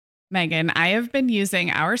Megan, I have been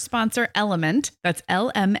using our sponsor Element, that's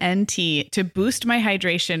LMNT, to boost my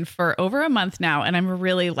hydration for over a month now, and I'm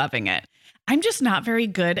really loving it. I'm just not very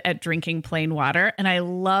good at drinking plain water, and I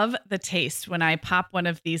love the taste when I pop one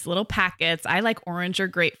of these little packets. I like orange or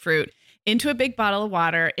grapefruit into a big bottle of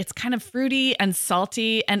water. It's kind of fruity and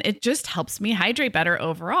salty, and it just helps me hydrate better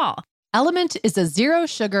overall. Element is a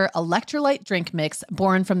zero-sugar electrolyte drink mix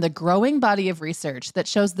born from the growing body of research that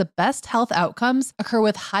shows the best health outcomes occur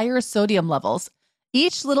with higher sodium levels.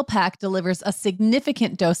 Each little pack delivers a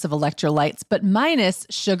significant dose of electrolytes, but minus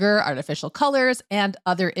sugar, artificial colors, and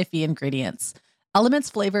other iffy ingredients. Element's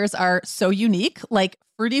flavors are so unique, like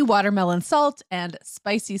fruity watermelon salt and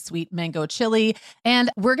spicy sweet mango chili. And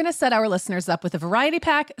we're going to set our listeners up with a variety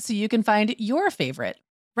pack so you can find your favorite.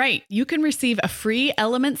 Right. You can receive a free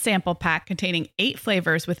Element sample pack containing 8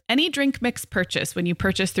 flavors with any drink mix purchase when you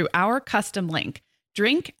purchase through our custom link,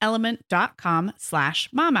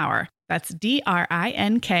 drinkelement.com/momhour. That's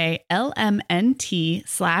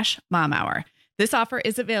DRINKLMNT/momhour. This offer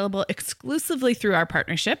is available exclusively through our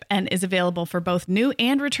partnership and is available for both new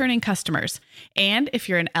and returning customers. And if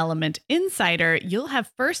you're an Element insider, you'll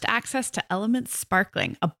have first access to Element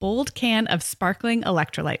Sparkling, a bold can of sparkling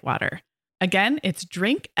electrolyte water. Again, it's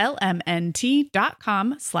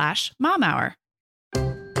drinklmnt.com/momhour.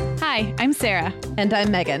 Hi, I'm Sarah. And I'm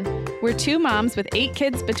Megan. We're 2 moms with 8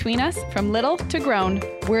 kids between us, from little to grown.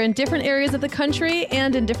 We're in different areas of the country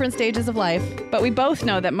and in different stages of life. But we both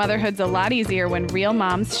know that motherhood's a lot easier when real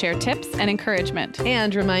moms share tips and encouragement.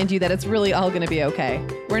 And remind you that it's really all going to be okay.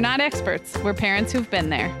 We're not experts. We're parents who've been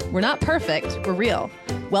there. We're not perfect. We're real.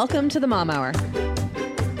 Welcome to the Mom Hour.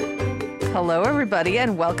 Hello, everybody,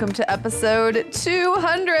 and welcome to episode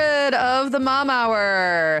 200 of the Mom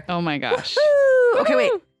Hour. Oh, my gosh. Woo-hoo! Okay,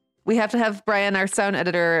 wait. We have to have Brian, our sound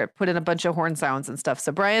editor, put in a bunch of horn sounds and stuff.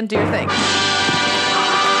 So, Brian, do your thing.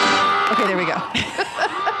 Okay, there we go.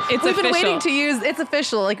 We've been waiting to use, it's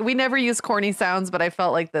official. Like, we never use corny sounds, but I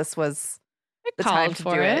felt like this was the time to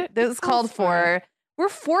do it. This is called for. We're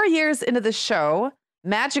 4 years into the show.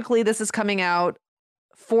 Magically, this is coming out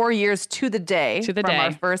 4 years to the day from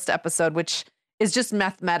our first episode, which is just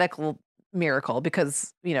mathematical miracle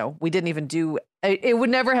because, you know, we didn't even do, it would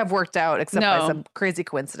never have worked out except by some crazy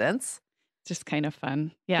coincidence. Just kind of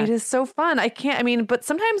fun. Yeah. It is so fun. But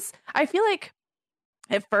sometimes I feel like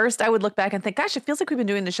at first I would look back and think, gosh, it feels like we've been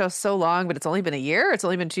doing the show so long, but it's only been a year. It's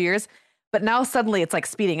only been 2 years. But now suddenly it's like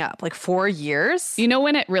speeding up, like 4 years. You know,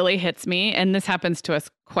 when it really hits me, and this happens to us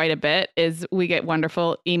quite a bit, is we get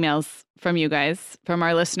wonderful emails from you guys, from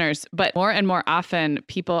our listeners. But more and more often,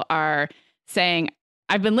 people are saying,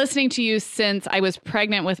 I've been listening to you since I was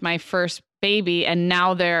pregnant with my first baby, and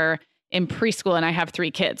now they're in preschool and I have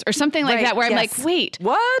 3 kids or something like that, where I'm like, wait,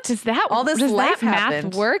 what? Does that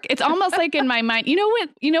math work? It's almost like in my mind, you know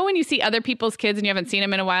when you see other people's kids and you haven't seen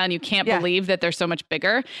them in a while and you can't believe that they're so much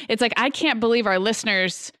bigger. It's like, I can't believe our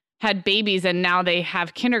listeners had babies and now they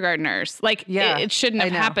have kindergartners. Like it shouldn't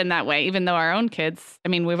have happened that way, even though our own kids, I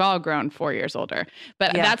mean, we've all grown 4 years older,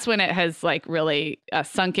 but that's when it has like really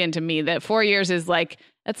sunk into me that 4 years is like,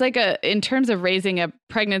 it's like in terms of raising a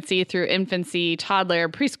pregnancy through infancy, toddler,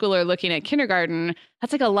 preschooler, looking at kindergarten,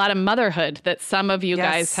 that's like a lot of motherhood that some of you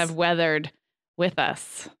guys have weathered with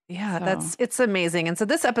us. Yeah, it's amazing. And so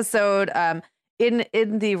this episode, at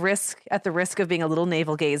the risk of being a little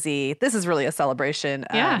navel gazy, this is really a celebration.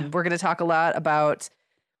 We're going to talk a lot about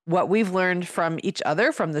what we've learned from each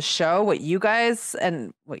other, from the show, what you guys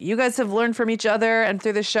have learned from each other and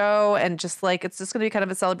through the show. And just like, it's just going to be kind of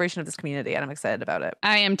a celebration of this community. And I'm excited about it.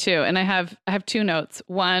 I am too. And I have 2 notes.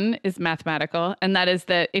 One is mathematical. And that is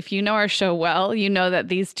that if you know our show well, you know that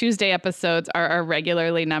these Tuesday episodes are our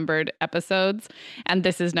regularly numbered episodes. And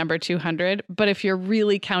this is number 200. But if you're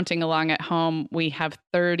really counting along at home, we have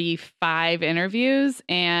 35 interviews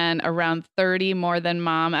and around 30 More Than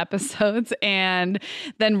Mom episodes. And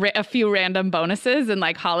then a few random bonuses and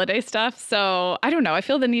like holiday stuff. So I don't know. I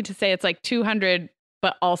feel the need to say it's like 200,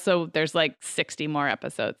 but also there's like 60 more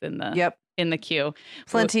episodes in the in the queue.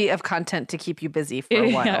 Plenty of content to keep you busy for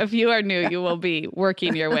a while. Yeah, if you are new, you will be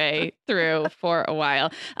working your way through for a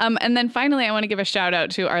while. And then finally, I want to give a shout out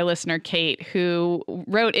to our listener, Kate, who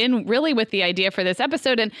wrote in really with the idea for this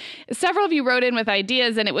episode. And several of you wrote in with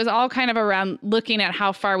ideas, and it was all kind of around looking at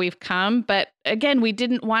how far we've come. But again, we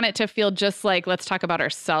didn't want it to feel just like, let's talk about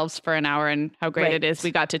ourselves for an hour and how great it is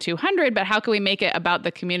we got to 200, but how can we make it about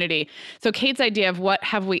the community? So Kate's idea of what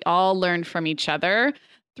have we all learned from each other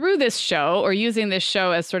through this show, or using this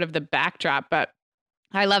show as sort of the backdrop. But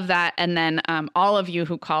I love that. And then all of you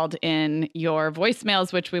who called in your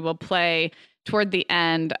voicemails, which we will play toward the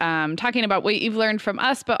end, talking about what you've learned from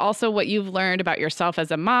us, but also what you've learned about yourself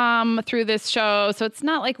as a mom through this show. So it's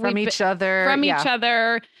not like from each other.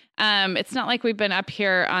 It's not like we've been up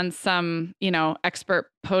here on some,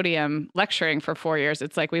 expert podium lecturing for 4 years.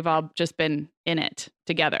 It's like we've all just been in it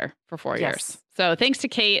together for 4 years. So thanks to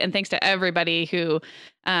Kate and thanks to everybody who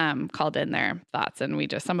called in their thoughts.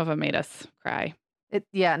 And some of them made us cry. A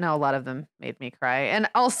lot of them made me cry. And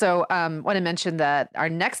also want to mention that our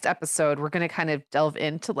next episode, we're going to kind of delve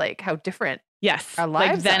into like how different our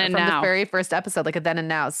lives then are and from now. the very first episode, like a then and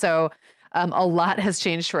now. So a lot has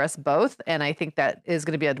changed for us both. And I think that is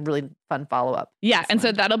going to be a really fun follow-up. Yeah. And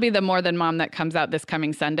so that'll be the More Than Mom that comes out this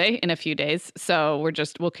coming Sunday in a few days. So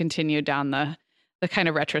we'll continue down the kind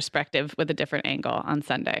of retrospective with a different angle on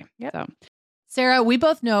Sunday. Yep. So Sarah, we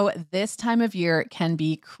both know this time of year can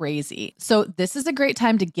be crazy. So this is a great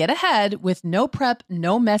time to get ahead with no prep,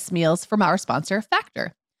 no mess meals from our sponsor,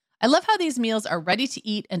 Factor. I love how these meals are ready to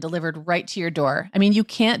eat and delivered right to your door. I mean, you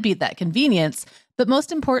can't beat that convenience, but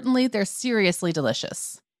most importantly, they're seriously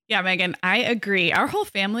delicious. Yeah, Megan, I agree. Our whole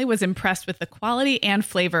family was impressed with the quality and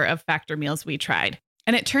flavor of Factor meals we tried.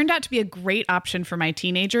 And it turned out to be a great option for my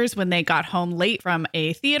teenagers when they got home late from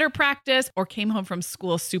a theater practice or came home from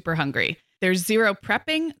school super hungry. There's zero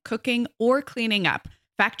prepping, cooking, or cleaning up.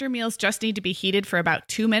 Factor meals just need to be heated for about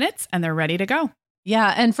 2 minutes and they're ready to go.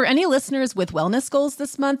 Yeah, and for any listeners with wellness goals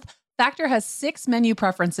this month, Factor has 6 menu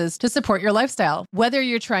preferences to support your lifestyle. Whether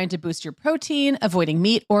you're trying to boost your protein, avoiding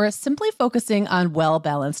meat, or simply focusing on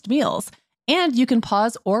well-balanced meals. And you can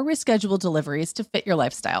pause or reschedule deliveries to fit your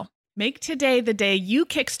lifestyle. Make today the day you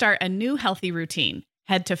kickstart a new healthy routine.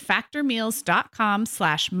 Head to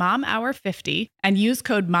factormeals.com/momhour50 and use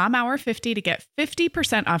code momhour50 to get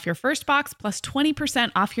 50% off your first box plus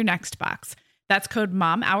 20% off your next box. That's code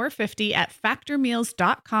momhour50 at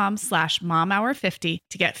factormeals.com/momhour50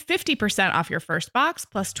 to get 50% off your first box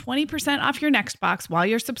plus 20% off your next box while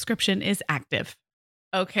your subscription is active.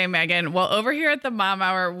 Okay, Megan. Well, over here at the Mom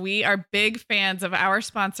Hour, we are big fans of our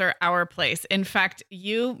sponsor, Our Place. In fact,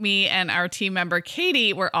 you, me, and our team member,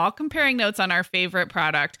 Katie, were all comparing notes on our favorite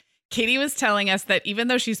product. Katie was telling us that even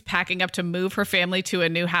though she's packing up to move her family to a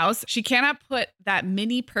new house, she cannot put that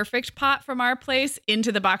mini perfect pot from Our Place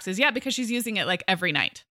into the boxes yet because she's using it like every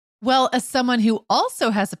night. Well, as someone who also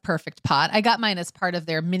has a perfect pot, I got mine as part of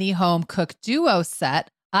their mini home cook duo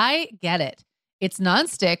set. I get it. It's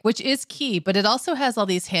nonstick, which is key, but it also has all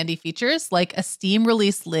these handy features like a steam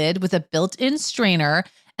release lid with a built-in strainer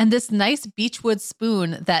and this nice beechwood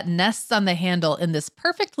spoon that nests on the handle in this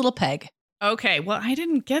perfect little peg. Okay, well, I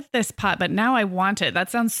didn't get this pot, but now I want it. That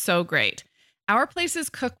sounds so great. Our Place's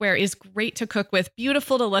cookware is great to cook with,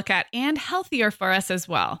 beautiful to look at, and healthier for us as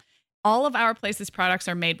well. All of Our Place's products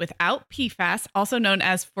are made without PFAS, also known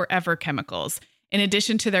as forever chemicals. In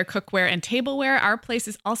addition to their cookware and tableware, Our Place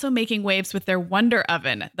is also making waves with their Wonder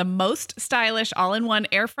Oven, the most stylish all-in-one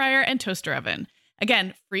air fryer and toaster oven.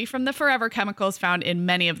 Again, free from the forever chemicals found in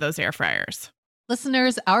many of those air fryers.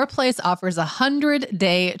 Listeners, Our Place offers a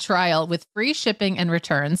 100-day trial with free shipping and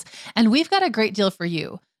returns, and we've got a great deal for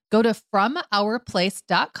you. Go to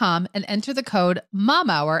FromOurPlace.com and enter the code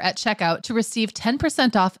MOMHOUR at checkout to receive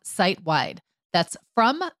 10% off site-wide. That's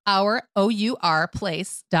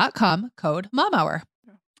FromOurPlace.com, code MOMHOUR.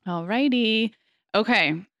 All righty.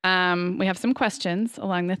 Okay. We have some questions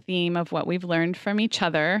along the theme of what we've learned from each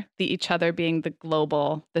other, the each other being the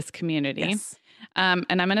global, this community. Yes. And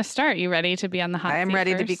I'm going to start. You ready to be on the hot seat? I am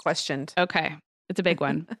ready first? to be questioned. Okay. It's a big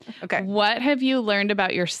one. Okay. What have you learned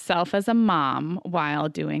about yourself as a mom while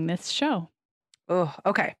doing this show? Oh,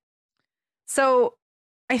 okay. So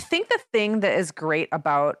I think the thing that is great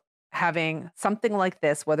about having something like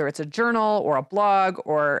this, whether it's a journal or a blog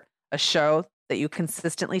or a show that you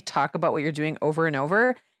consistently talk about what you're doing over and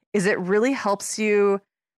over, is it really helps you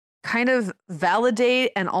kind of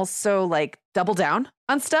validate and also like double down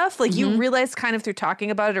on stuff. Like you realize kind of through talking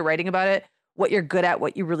about it or writing about it, what you're good at,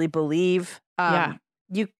 what you really believe.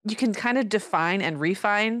 You can kind of define and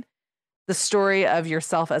refine the story of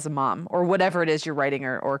yourself as a mom or whatever it is you're writing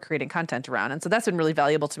or creating content around. And so that's been really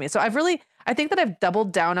valuable to me. So I think that I've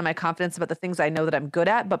doubled down on my confidence about the things I know that I'm good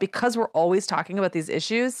at, but because we're always talking about these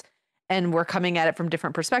issues and we're coming at it from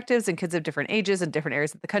different perspectives and kids of different ages and different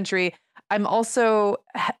areas of the country, I'm also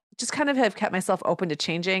just kind of have kept myself open to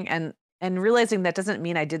changing and realizing that doesn't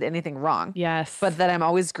mean I did anything wrong. Yes. But that I'm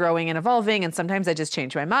always growing and evolving. And sometimes I just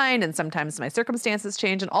change my mind and sometimes my circumstances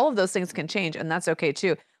change and all of those things can change. And that's okay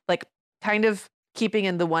too. Like kind of keeping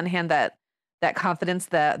in the one hand that that confidence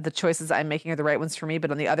that the choices I'm making are the right ones for me.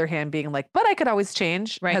 But on the other hand, being like, but I could always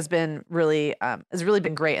change has been really,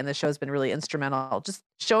 been great. And the show's been really instrumental. Just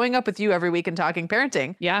showing up with you every week and talking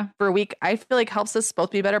parenting for a week, I feel like helps us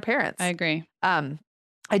both be better parents. I agree.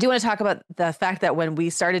 I do want to talk about the fact that when we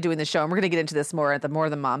started doing the show, and we're going to get into this more at the More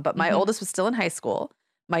Than Mom, but my oldest was still in high school.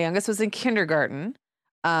 My youngest was in kindergarten.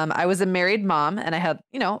 I was a married mom, and I had,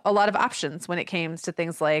 a lot of options when it came to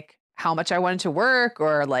things like how much I wanted to work,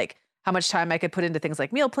 or like how much time I could put into things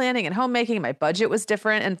like meal planning and homemaking. My budget was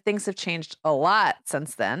different, and things have changed a lot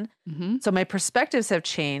since then. So my perspectives have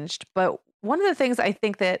changed. But one of the things I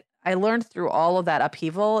think that I learned through all of that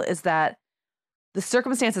upheaval is that the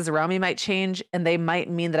circumstances around me might change, and they might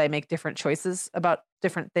mean that I make different choices about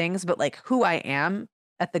different things, but like who I am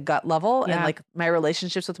at the gut level and like my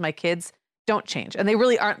relationships with my kids don't change. And they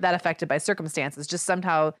really aren't that affected by circumstances. Just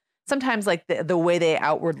sometimes like the way they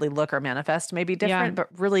outwardly look or manifest may be different, but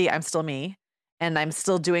really I'm still me, and I'm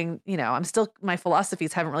still doing, my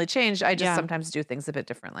philosophies haven't really changed. I just sometimes do things a bit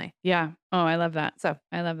differently. Yeah. Oh, I love that. So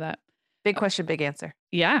I love that. Big question, big answer.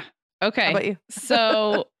 Yeah. Okay. How about you?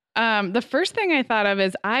 So the first thing I thought of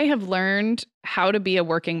is I have learned how to be a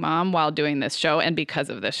working mom while doing this show and because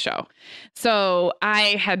of this show. So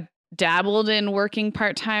I had dabbled in working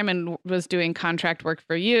part-time and was doing contract work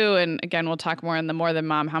for you. And again, we'll talk more in the More Than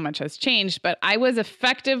Mom, how much has changed, but I was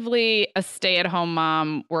effectively a stay-at-home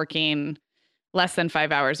mom working less than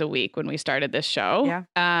 5 hours a week when we started this show. Yeah.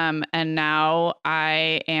 And now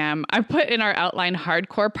I put in our outline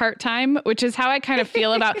hardcore part-time, which is how I kind of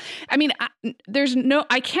feel about,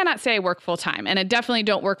 I cannot say I work full-time, and I definitely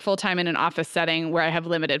don't work full-time in an office setting where I have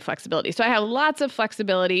limited flexibility. So I have lots of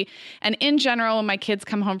flexibility. And in general, when my kids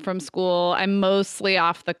come home from school, I'm mostly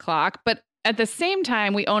off the clock, but at the same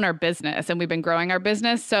time, we own our business and we've been growing our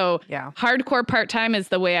business. So hardcore part-time is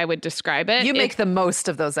the way I would describe it. You make the most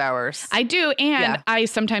of those hours. I do. And I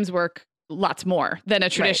sometimes work lots more than a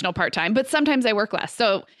traditional part-time, but sometimes I work less.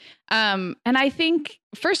 So, and I think,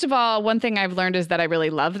 first of all, one thing I've learned is that I really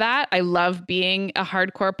love that. I love being a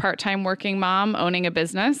hardcore part-time working mom, owning a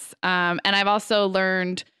business. And I've also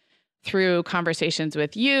learned through conversations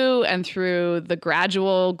with you and through the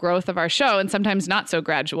gradual growth of our show, and sometimes not so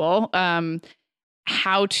gradual,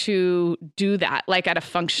 how to do that, like at a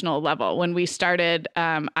functional level. When we started,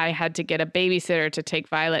 I had to get a babysitter to take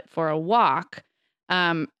Violet for a walk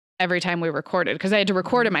every time we recorded, because I had to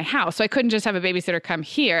record in my house. So I couldn't just have a babysitter come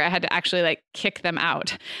here. I had to actually like kick them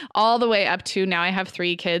out all the way up to now I have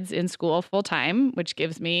 3 kids in school full time, which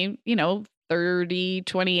gives me,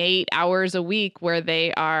 28 hours a week where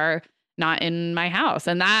they are not in my house.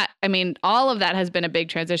 And that, all of that has been a big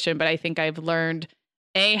transition, but I think I've learned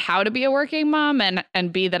A, how to be a working mom,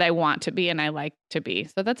 and B, that I want to be and I like to be.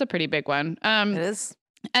 So that's a pretty big one. It is.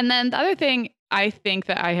 And then the other thing I think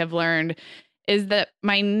that I have learned is that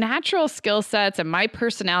my natural skill sets and my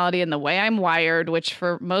personality and the way I'm wired, which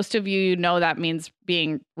for most of you, that means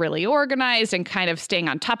being really organized and kind of staying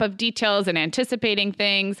on top of details and anticipating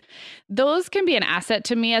things, those can be an asset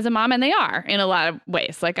to me as a mom. And they are in a lot of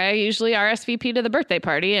ways. Like I usually RSVP to the birthday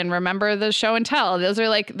party and remember the show and tell. Those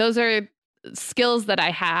are skills that I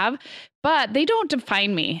have, but they don't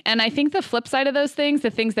define me. And I think the flip side of those things, the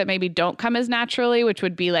things that maybe don't come as naturally, which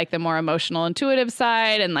would be like the more emotional, intuitive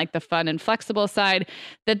side and like the fun and flexible side,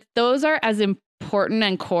 that those are as important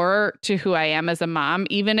and core to who I am as a mom,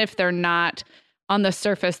 even if they're not on the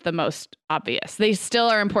surface the most obvious. They still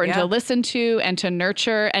are important to listen to and to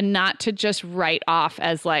nurture, and not to just write off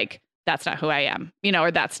as like, that's not who I am, or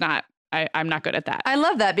that's not, I'm not good at that. I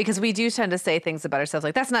love that, because we do tend to say things about ourselves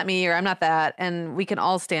like, that's not me, or I'm not that. And we can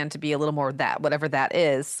all stand to be a little more that, whatever that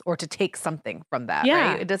is, or to take something from that.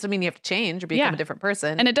 Right? It doesn't mean you have to change or become a different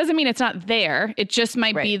person. And it doesn't mean it's not there. It just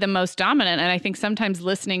might be the most dominant. And I think sometimes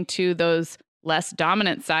listening to those less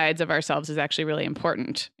dominant sides of ourselves is actually really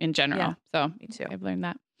important in general. Yeah, so me too. I've learned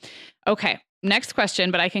that. Okay. Next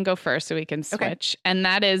question, but I can go first so we can switch. Okay. And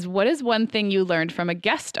that is, what is one thing you learned from a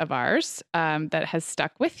guest of ours that has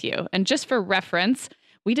stuck with you? And just for reference,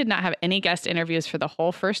 we did not have any guest interviews for the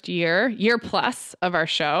whole first year plus of our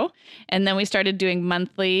show. And then we started doing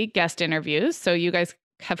monthly guest interviews. So you guys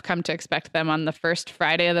have come to expect them on the first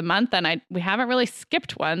Friday of the month. And we haven't really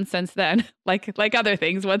skipped one since then, like other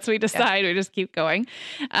things. Once we decide, we just keep going.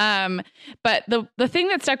 But the thing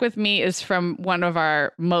that stuck with me is from one of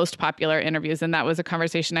our most popular interviews. And that was a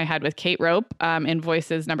conversation I had with Kate Rope in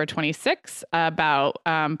Voices number 26 about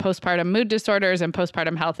postpartum mood disorders and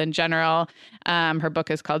postpartum health in general. Her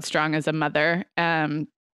book is called Strong as a Mother.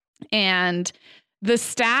 And the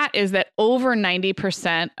stat is that over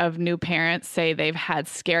 90% of new parents say they've had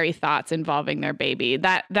scary thoughts involving their baby.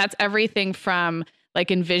 That's everything from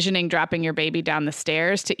like envisioning dropping your baby down the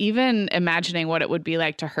stairs to even imagining what it would be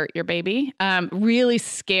like to hurt your baby. Really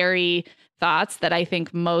scary thoughts that I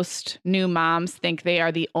think most new moms think they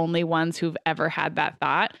are the only ones who've ever had that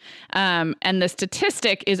thought. And the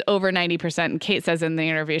statistic is over 90%. And Kate says in the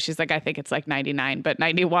interview, she's like, I think it's like 99, but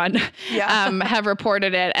 91 have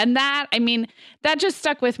reported it. And that, I mean, that just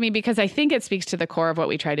stuck with me because I think it speaks to the core of what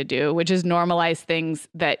we try to do, which is normalize things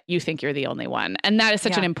that you think you're the only one. And that is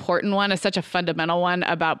such an important one, is such a fundamental one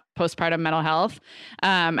about postpartum mental health.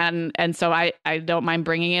 And so I don't mind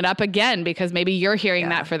bringing it up again because maybe you're hearing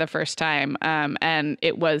that for the first time. And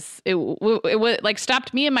it was like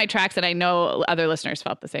stopped me in my tracks, and I know other listeners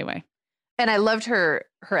felt the same way. And I loved her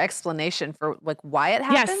explanation for like why it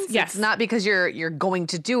happens. Yes. It's not because you're going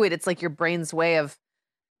to do it. It's like your brain's way of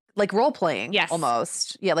like role playing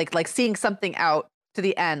almost. Yeah. Like seeing something out to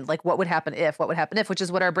the end, like what would happen if, which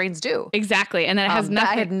is what our brains do. Exactly. And then it has nothing.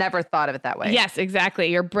 I had never thought of it that way. Yes, exactly.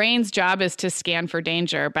 Your brain's job is to scan for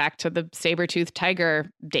danger, back to the saber-toothed tiger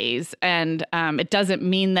days. And it doesn't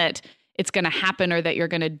mean that it's going to happen or that you're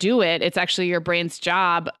going to do it. It's actually your brain's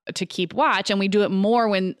job to keep watch. And we do it more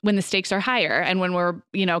when the stakes are higher and when we're,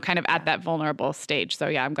 kind of at that vulnerable stage. So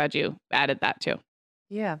yeah, I'm glad you added that too.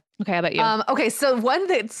 Yeah. Okay. How about you? Okay. So one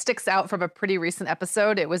that sticks out from a pretty recent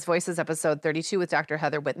episode, it was Voices episode 32 with Dr.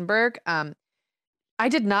 Heather Wittenberg. I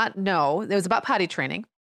did not know, it was about potty training.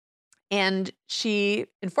 And she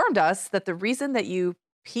informed us that the reason that you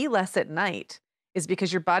pee less at night is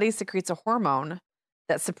because your body secretes a hormone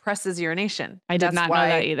that suppresses urination. I did not know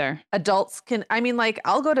that either. Adults can,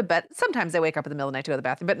 I'll go to bed. Sometimes I wake up in the middle of the night to go to the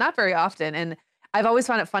bathroom, but not very often. And I've always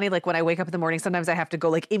found it funny, like when I wake up in the morning, sometimes I have to go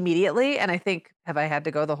like immediately. And I think, have I had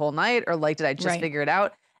to go the whole night, or like, did I just figure it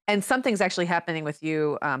out? And something's actually happening with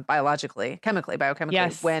you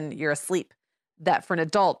biochemically, when you're asleep. That for an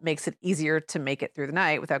adult makes it easier to make it through the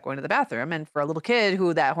night without going to the bathroom. And for a little kid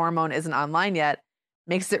who that hormone isn't online yet,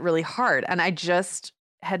 makes it really hard. And I just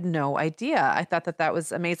had no idea. I thought that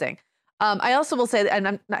was amazing. I also will say,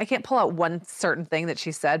 and I can't pull out one certain thing that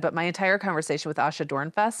she said, but my entire conversation with Asha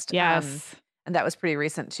Dornfest. Yes. And that was pretty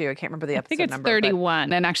recent too. I can't remember the episode number. I think it's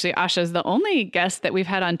 31. And actually, Asha is the only guest that we've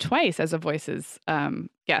had on twice as a Voices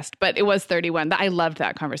guest, but it was 31. I loved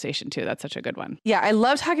that conversation too. That's such a good one. Yeah, I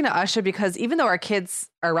love talking to Asha because even though our kids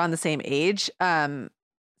are around the same age,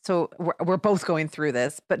 so we're both going through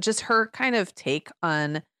this, but just her kind of take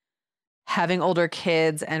on having older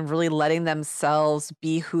kids and really letting themselves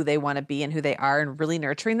be who they want to be and who they are and really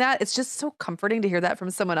nurturing that. It's just so comforting to hear that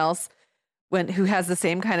from someone else who has the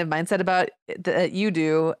same kind of mindset about that you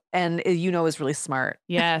do and is really smart.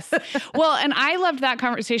 Yes. Well, and I loved that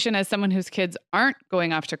conversation as someone whose kids aren't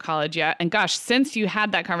going off to college yet. And gosh, since you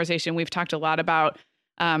had that conversation, we've talked a lot about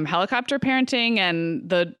helicopter parenting and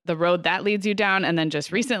the road that leads you down. And then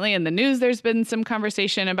just recently in the news, there's been some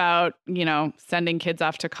conversation about, sending kids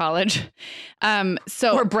off to college.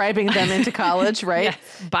 Or bribing them into college, right? Yes,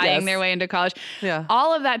 buying their way into college. Yeah.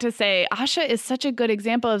 All of that to say, Asha is such a good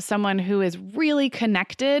example of someone who is really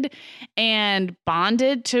connected and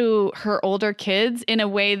bonded to her older kids in a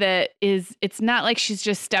way that it's not like she's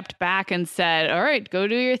just stepped back and said, all right, go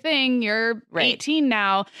do your thing. You're 18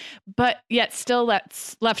 now, but yet still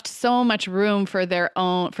left so much room for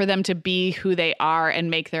them to be who they are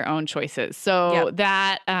and make their own choices. So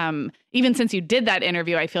that, even since you did that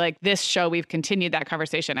interview, I feel like this show, we've continued that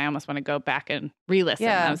conversation. I almost want to go back and re-listen.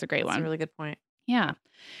 Yeah, that was a great one. That's a really good point. Yeah.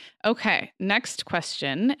 Okay. Next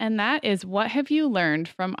question. And that is, what have you learned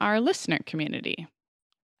from our listener community?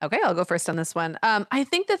 Okay. I'll go first on this one. I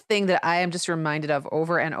think the thing that I am just reminded of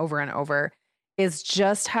over and over and over is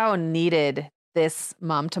just how needed this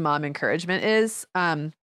mom-to-mom encouragement is.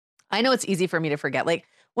 I know it's easy for me to forget. Like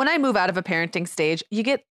when I move out of a parenting stage, you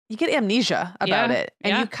get amnesia about it.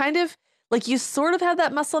 And you kind of like, you sort of have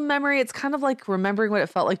that muscle memory. It's kind of like remembering what it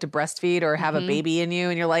felt like to breastfeed or have a baby in you.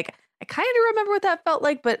 And you're like, I kind of remember what that felt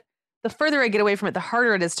like. But the further I get away from it, the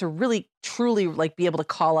harder it is to really, truly like be able to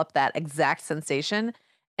call up that exact sensation.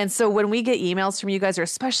 And so when we get emails from you guys, or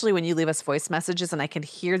especially when you leave us voice messages and I can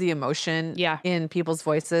hear the emotion in people's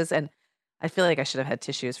voices, and I feel like I should have had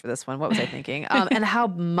tissues for this one. What was I thinking? And how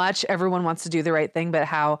much everyone wants to do the right thing, but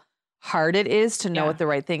how hard it is to know what the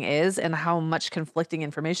right thing is and how much conflicting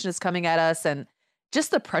information is coming at us and just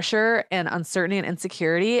the pressure and uncertainty and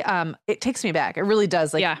insecurity. It takes me back. It really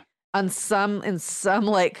does. Like in some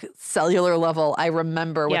like cellular level, I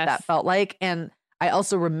remember what that felt like. And I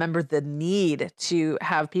also remember the need to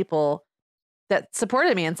have people that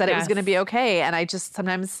supported me and said it was going to be okay. And I just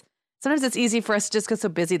sometimes it's easy for us to just get so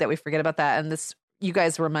busy that we forget about that. And you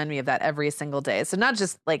guys remind me of that every single day. So not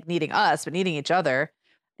just like needing us, but needing each other.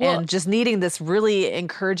 and just needing this really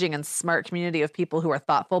encouraging and smart community of people who are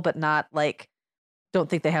thoughtful, but not like, don't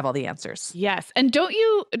think they have all the answers. Yes. And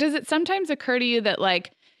does it sometimes occur to you that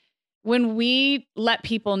like when we let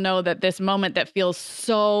people know that this moment that feels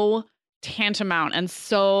so tantamount and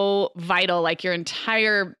so vital, like your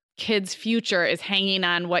entire kid's future is hanging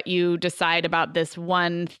on what you decide about this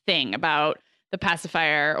one thing about the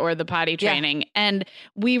pacifier or the potty training. And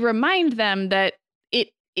we remind them that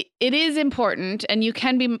it is important and you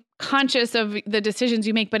can be conscious of the decisions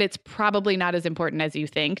you make, but it's probably not as important as you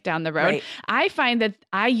think down the road. Right. I find that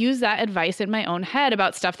I use that advice in my own head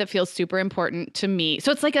about stuff that feels super important to me.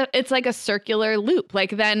 So it's like a circular loop.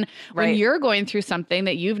 Like then when you're going through something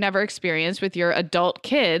that you've never experienced with your adult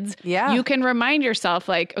kids, you can remind yourself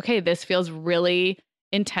like, okay, this feels really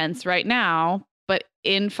intense right now, but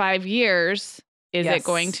in 5 years, is it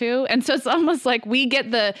going to? And so it's almost like we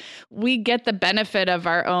get the benefit of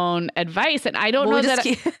our own advice. And I don't know that.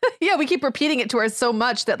 We keep repeating it to us so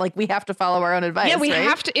much that like we have to follow our own advice. Yeah, we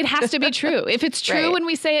have to. It has to be true. If it's true when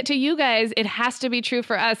we say it to you guys, it has to be true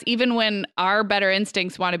for us, even when our better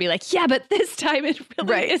instincts want to be like, yeah, but this time it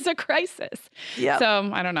really is a crisis. Yeah.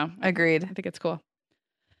 So I don't know. Agreed. I think it's cool.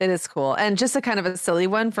 It is cool. And just a kind of a silly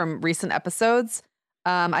one from recent episodes.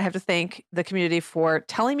 I have to thank the community for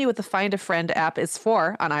telling me what the Find a Friend app is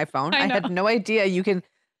for on iPhone. I had no idea you can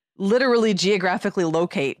literally geographically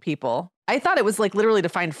locate people. I thought it was like literally to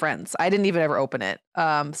find friends. I didn't even ever open it.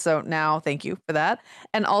 So now thank you for that.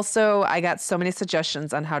 And also I got so many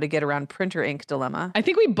suggestions on how to get around printer ink dilemma. I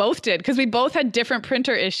think we both did because we both had different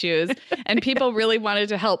printer issues and people really wanted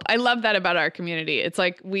to help. I love that about our community. It's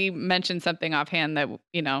like we mentioned something offhand that,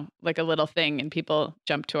 like a little thing and people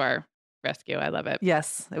jump to our rescue. I love it.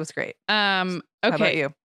 Yes, it was great. Okay. How about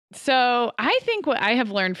you? So I think what I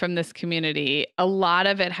have learned from this community, a lot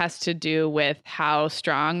of it has to do with how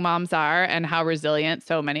strong moms are and how resilient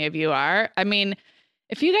so many of you are. I mean,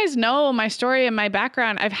 if you guys know my story and my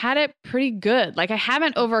background, I've had it pretty good. Like I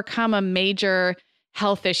haven't overcome a major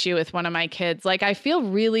health issue with one of my kids. Like I feel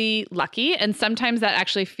really lucky. And sometimes that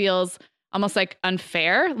actually feels almost like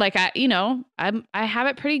unfair. Like I have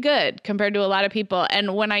it pretty good compared to a lot of people.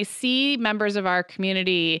 And when I see members of our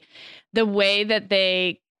community, the way that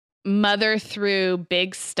they mother through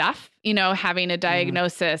big stuff, having a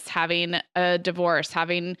diagnosis, having a divorce,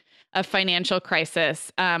 having a financial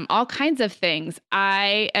crisis, all kinds of things.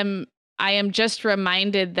 I am just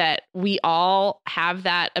reminded that we all have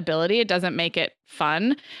that ability. It doesn't make it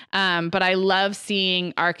fun. But I love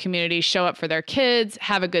seeing our community show up for their kids,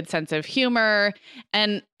 have a good sense of humor,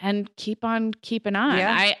 and keep on keeping on.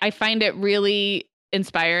 Yeah. I find it really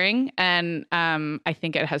inspiring. And I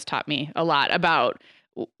think it has taught me a lot about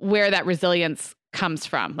where that resilience comes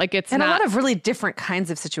from. Like it's and a lot of really different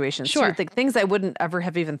kinds of situations. Sure. Like things I wouldn't ever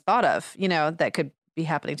have even thought of, that could be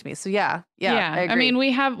happening to me. So yeah. I agree. I mean,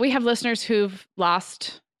 we have listeners who've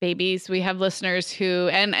lost babies. We have listeners who,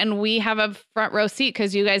 and we have a front row seat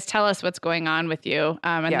because you guys tell us what's going on with you.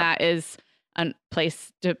 And that is a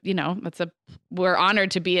place to, we're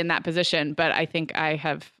honored to be in that position. But I think I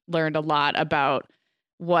have learned a lot about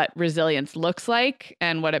what resilience looks like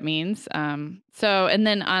and what it means. And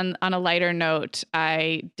then on a lighter note,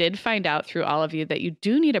 I did find out through all of you that you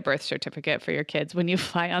do need a birth certificate for your kids when you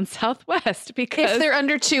fly on Southwest because if they're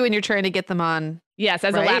under 2 and you're trying to get them on. Yes,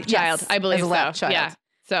 as a lap child, I believe as a lap child. Yeah.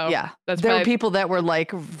 So there were people that were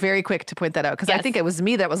like very quick to point that out because I think it was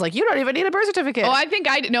me that was like, you don't even need a birth certificate. Oh, I think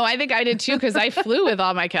I did too because I flew with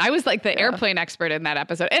all my kids. I was like the airplane expert in that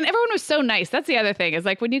episode, and everyone was so nice. That's the other thing is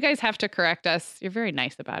like when you guys have to correct us, you're very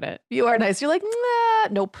nice about it. You are nice. You're like, nah,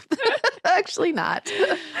 nope, actually not.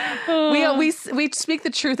 We speak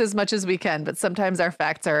the truth as much as we can, but sometimes our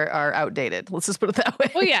facts are outdated. Let's just put it that way.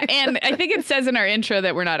 Well, yeah, and I think it says in our intro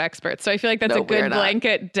that we're not experts, so I feel like that's a good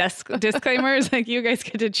blanket disclaimer. Is like you guys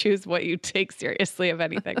get to choose what you take seriously of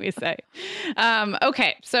anything we say.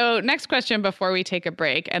 Okay, so next question before we take a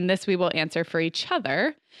break, and this we will answer for each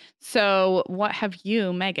other. So what have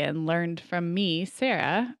you, Megan, learned from me,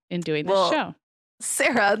 Sarah, in doing this show?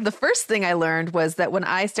 Sarah, the first thing I learned was that when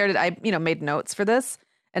I started, I made notes for this,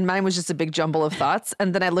 and mine was just a big jumble of thoughts.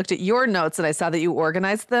 And then I looked at your notes and I saw that you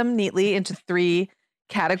organized them neatly into 3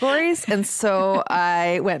 categories, and so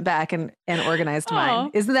I went back and organized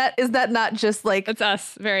mine. Is that not just like it's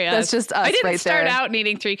us? Very us. That's just us. I didn't start out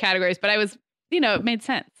needing 3 categories, but I was, it made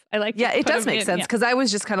sense. I like. Yeah, it does make sense because I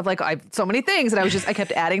was just kind of like I have so many things, and I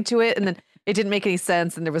kept adding to it, and then it didn't make any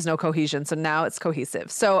sense, and there was no cohesion. So now it's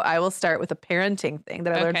cohesive. So I will start with a parenting thing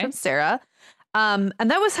that I learned from Sarah. And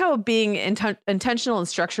that was how being intentional and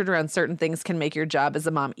structured around certain things can make your job as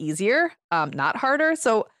a mom easier, not harder.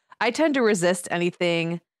 So I tend to resist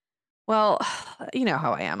anything. Well, you know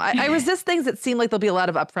how I am. I resist things that seem like there'll be a lot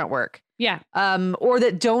of upfront work. Yeah. Or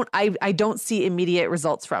that I don't see immediate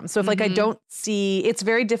results from. So if like I don't see, it's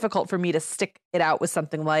very difficult for me to stick it out with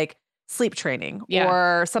something like sleep training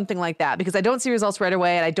or something like that, because I don't see results right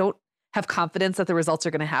away and I don't have confidence that the results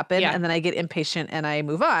are going to happen. And then I get impatient and I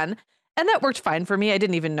move on. And that worked fine for me. I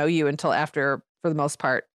didn't even know you until after, for the most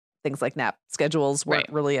part, things like nap schedules weren't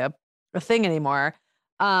really a thing anymore.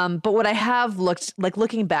 But what I have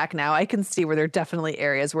looking back now, I can see where there are definitely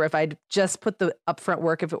areas where if I'd just put the upfront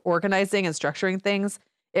work of organizing and structuring things,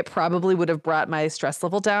 it probably would have brought my stress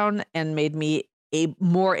level down and made me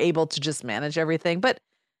more able to just manage everything. But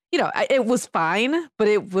you know, it was fine, but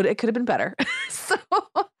it could have been better. So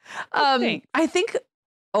I think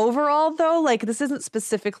overall, though, like this isn't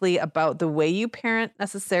specifically about the way you parent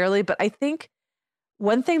necessarily, but I think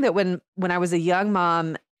one thing that when I was a young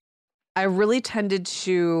mom, I really tended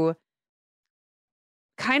to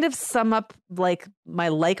kind of sum up like my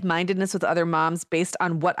like-mindedness with other moms based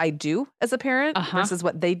on what I do as a parent versus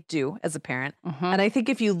what they do as a parent. And I think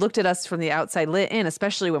if you looked at us from the outside in,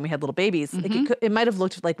 especially when we had little babies, like it might have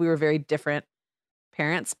looked like we were very different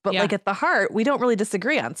parents, but like at the heart, we don't really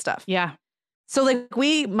disagree on stuff. Yeah. So like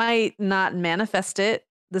we might not manifest it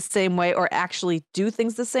the same way or actually do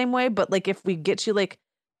things the same way, but like if we get to like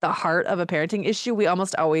the heart of a parenting issue, we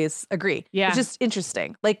almost always agree. Yeah. It's just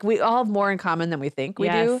interesting. Like we all have more in common than we think we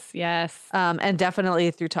do. Yes. And definitely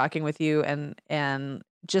through talking with you and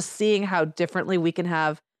just seeing how differently we can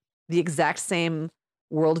have the exact same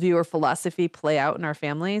worldview or philosophy play out in our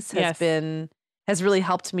families has really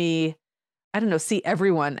helped me, I don't know, see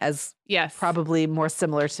everyone as probably more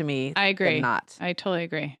similar to me. I agree. Than not. I totally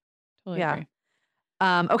agree. Agree.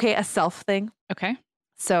 Okay. A self thing. Okay.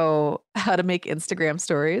 So how to make Instagram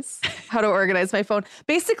stories, how to organize my phone,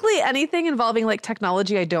 basically anything involving like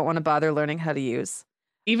technology I don't want to bother learning how to use.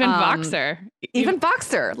 Even Voxer. Even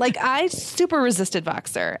Voxer. Like I super resisted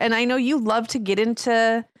Voxer. And I know you love to get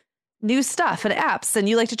into new stuff and apps and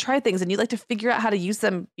you like to try things and you like to figure out how to use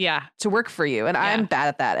them to work for you. And I'm bad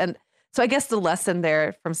at that. And so I guess the lesson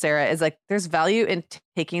there from Sarah is like there's value in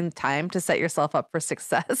taking time to set yourself up for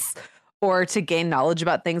success. Or to gain knowledge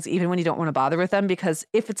about things, even when you don't want to bother with them, because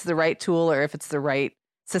if it's the right tool or if it's the right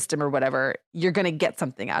system or whatever, you're going to get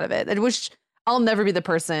something out of it. And which I'll never be the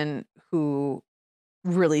person who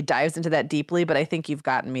really dives into that deeply, but I think you've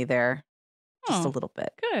gotten me there just a little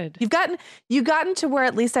bit. Good. You've gotten to where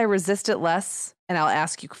at least I resist it less and I'll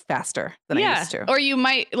ask you faster than I used to. Or you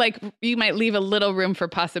might leave a little room for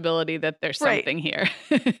possibility that there's something here.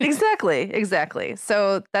 Exactly.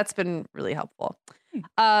 So that's been really helpful.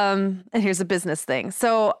 And here's a business thing.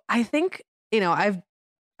 So I think, you know,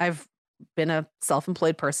 I've been a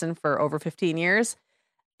self-employed person for over 15 years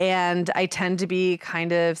and I tend to be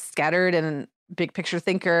kind of scattered and big picture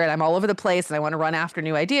thinker and I'm all over the place and I want to run after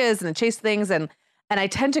new ideas and then chase things and I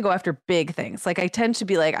tend to go after big things. Like I tend to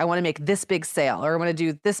be like, I want to make this big sale or I want to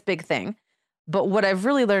do this big thing. But what I've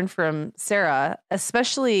really learned from Sarah,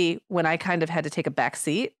 especially when I kind of had to take a back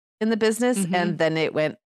seat in the business and then it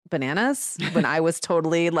went bananas when I was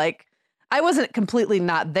totally like, I wasn't completely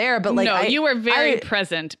not there, but like, you were very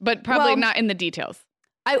present, but probably not in the details.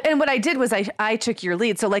 And what I did was I took your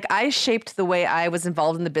lead. So like I shaped the way I was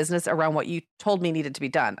involved in the business around what you told me needed to be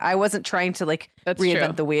done. I wasn't trying to like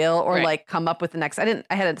reinvent the wheel or like come up with the next, I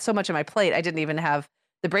had so much on my plate. I didn't even have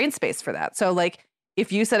the brain space for that. So like,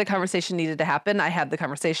 if you said a conversation needed to happen, I had the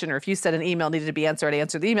conversation, or if you said an email needed to be answered, I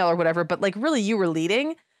answered the email or whatever, but like really you were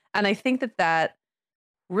leading. And I think that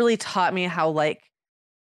really taught me how like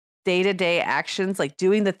day-to-day actions, like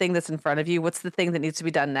doing the thing that's in front of you, what's the thing that needs to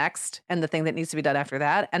be done next and the thing that needs to be done after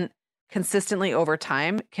that. And consistently over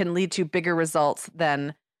time can lead to bigger results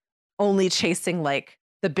than only chasing like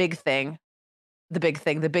the big thing,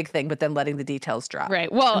 but then letting the details drop. Right.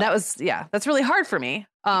 Well, and that's really hard for me.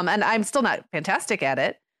 And I'm still not fantastic at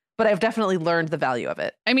it, but I've definitely learned the value of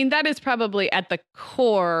it. I mean, that is probably at the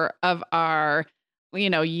core of our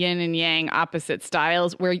yin and yang opposite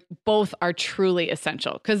styles where both are truly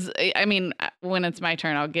essential. Because I mean, when it's my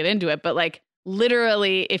turn, I'll get into it. But like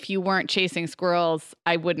literally, if you weren't chasing squirrels,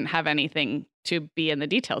 I wouldn't have anything to be in the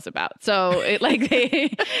details about. So it like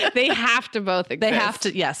they have to both exist. They have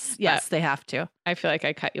to. Yes, they have to. I feel like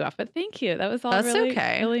I cut you off, but thank you. That was all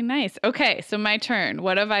really nice. Okay, so my turn.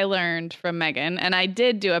 What have I learned from Megan? And I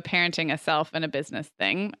did do a parenting a self and a business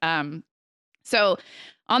thing. So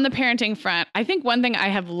on the parenting front, I think one thing I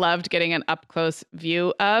have loved getting an up close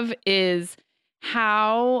view of is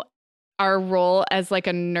how our role as like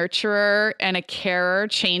a nurturer and a carer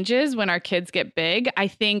changes when our kids get big. I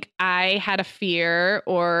think I had a fear,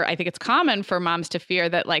 or I think it's common for moms to fear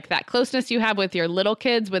that like that closeness you have with your little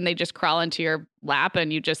kids when they just crawl into your lap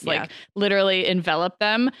and you just like literally envelop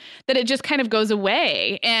them, that it just kind of goes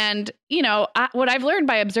away. And, you know, what I've learned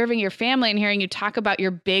by observing your family and hearing you talk about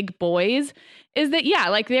your big boys is that, yeah,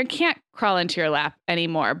 like they can't crawl into your lap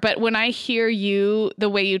anymore. But when I hear you, the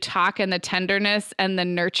way you talk and the tenderness and the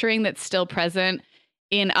nurturing that's still present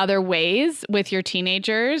in other ways with your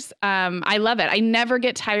teenagers, I love it. I never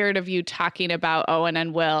get tired of you talking about Owen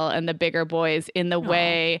and Will and the bigger boys in the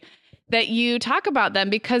way that you talk about them,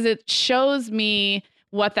 because it shows me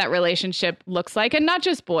what that relationship looks like. And not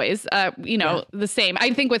just boys, the same.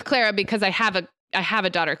 I think with Clara, because I have a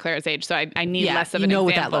daughter Clara's age, so I need less of an example.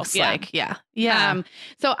 What that looks like. Yeah. Yeah.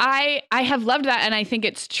 So I have loved that. And I think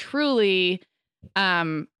it's truly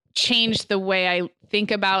changed the way I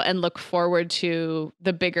think about and look forward to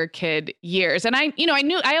the bigger kid years. And I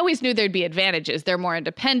always knew there'd be advantages. They're more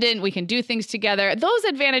independent. We can do things together. Those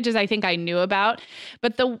advantages I think I knew about,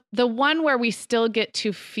 but the one where we still get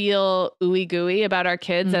to feel ooey gooey about our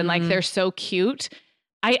kids and like they're so cute.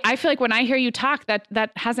 I feel like when I hear you talk,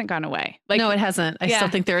 that hasn't gone away. Like, no, it hasn't. I still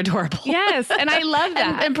think they're adorable. Yes. And I love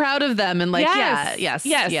that. and proud of them. And like, yes.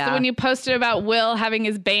 So when you posted about Will having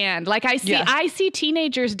his band, like I see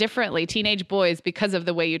teenagers differently, teenage boys, because of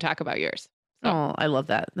the way you talk about yours. So. Oh, I love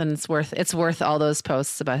that. Then it's worth all those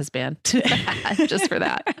posts about his band just for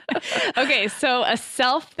that. Okay. So a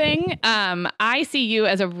self thing. I see you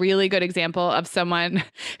as a really good example of someone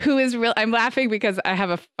who is real. I'm laughing because I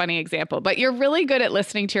have a funny example, but you're really good at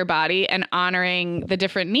listening to your body and honoring the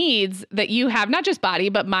different needs that you have, not just body,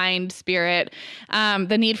 but mind, spirit,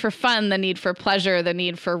 the need for fun, the need for pleasure, the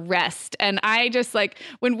need for rest. And I just like,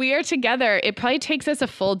 when we are together, it probably takes us a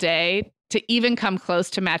full day to even come close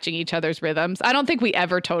to matching each other's rhythms. I don't think we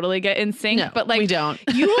ever totally get in sync, but like we don't.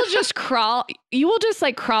 You will just crawl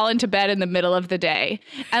into bed in the middle of the day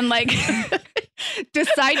and like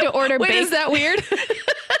decide to order bacon. Is that weird?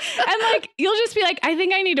 And like, you'll just be like, I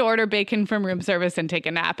think I need to order bacon from room service and take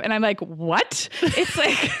a nap. And I'm like, what? It's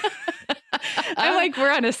like, I'm like,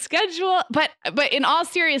 we're on a schedule. But in all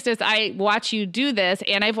seriousness, I watch you do this,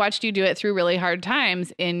 and I've watched you do it through really hard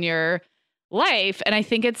times in your life. And I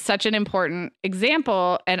think it's such an important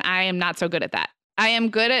example. And I am not so good at that. I'm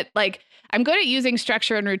good at using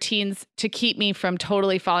structure and routines to keep me from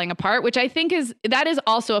totally falling apart, which I think is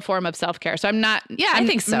also a form of self-care. So I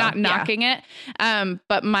think so. Not knocking it.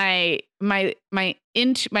 But my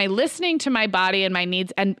listening to my body and my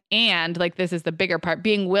needs and like, this is the bigger part,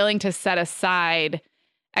 being willing to set aside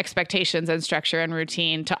expectations and structure and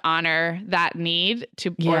routine to honor that need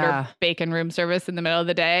to order bacon room service in the middle of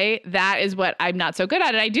the day. That is what I'm not so good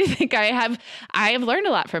at. And I do think I have learned a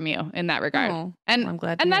lot from you in that regard. Oh, and I'm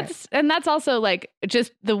glad. And that's also like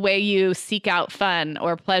just the way you seek out fun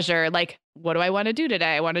or pleasure. Like, what do I want to do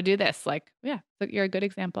today? I want to do this. Like, yeah, you're a good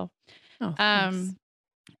example. Oh, thanks.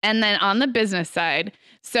 And then on the business side,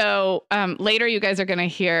 so later you guys are going to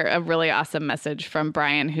hear a really awesome message from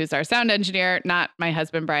Brian, who's our sound engineer, not my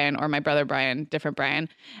husband, Brian, or my brother, Brian, different Brian.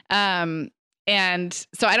 And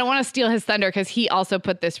so I don't want to steal his thunder because he also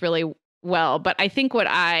put this really well. But I think what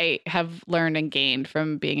I have learned and gained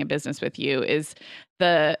from being in business with you is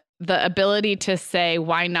the ability to say,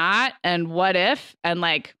 why not? And what if? And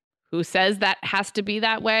like, who says that has to be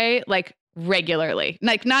that way? Like regularly,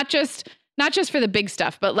 like not just for the big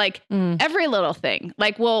stuff, but like every little thing.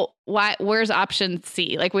 Like, well, where's option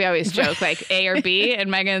C? Like we always joke, like A or B. And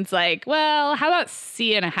Megan's like, well, how about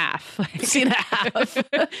C and a half? Like, C and a half.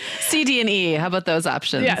 C, D, and E. How about those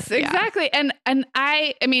options? Yes, exactly. Yeah. And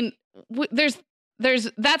I mean,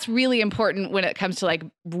 that's really important when it comes to like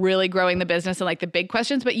really growing the business and like the big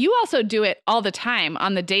questions. But you also do it all the time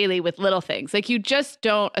on the daily with little things. Like you just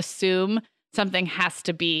don't assume something has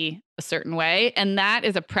to be a certain way. And that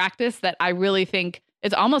is a practice that I really think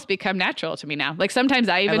it's almost become natural to me now. Like sometimes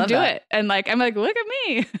I even do it. And like, I'm like, look at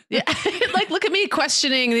me. Yeah. Like, look at me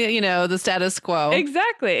questioning, the status quo.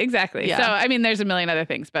 Exactly. Yeah. So, I mean, there's a million other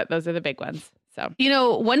things, but those are the big ones. So,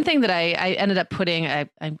 one thing that I ended up putting,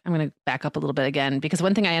 I'm going to back up a little bit again, because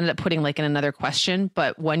one thing I ended up putting like in another question,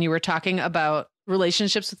 but when you were talking about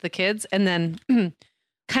relationships with the kids and then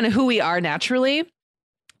kind of who we are naturally,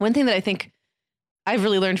 one thing that I think I've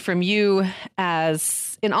really learned from you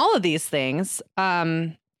as in all of these things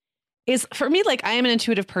is for me, like I am an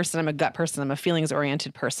intuitive person. I'm a gut person. I'm a feelings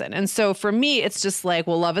oriented person. And so for me, it's just like,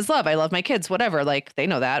 well, love is love. I love my kids, whatever. Like they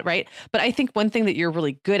know that. Right. But I think one thing that you're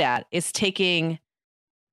really good at is taking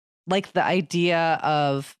like the idea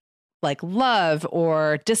of like love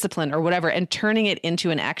or discipline or whatever and turning it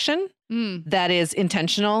into an action. that is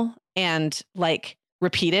intentional and like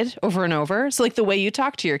repeated over and over. So like the way you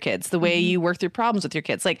talk to your kids, the way you work through problems with your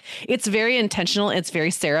kids, like it's very intentional. It's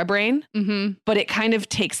very Sarah brain, but it kind of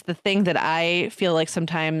takes the thing that I feel like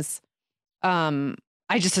sometimes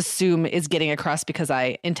I just assume is getting across because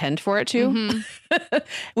I intend for it to,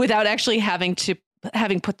 without actually having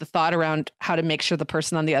put the thought around how to make sure the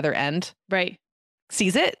person on the other end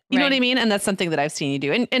sees it. You know what I mean? And that's something that I've seen you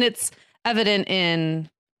do. And it's evident in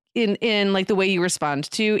like the way you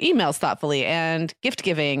respond to emails thoughtfully and gift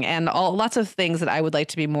giving and lots of things that I would like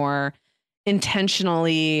to be more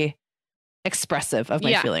intentionally expressive of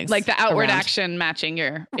my feelings. Like the outward action matching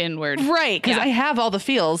your inward. Right. Because I have all the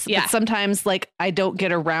feels, but sometimes like I don't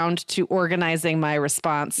get around to organizing my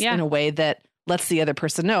response in a way that lets the other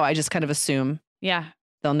person know. I just kind of assume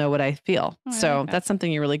they'll know what I feel. So that's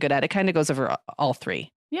something you're really good at. It kind of goes over all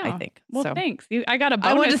three. Yeah, I think. Well, thanks. I got a bonus.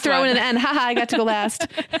 I wanted to throw in an end. Haha, I got to go last.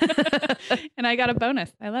 And I got a bonus.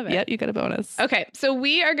 I love it. Yep, you got a bonus. Okay, so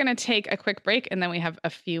we are going to take a quick break and then we have a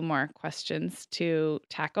few more questions to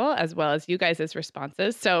tackle as well as you guys'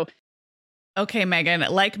 responses. So, okay, Megan,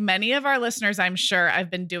 like many of our listeners, I'm sure I've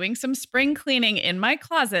been doing some spring cleaning in my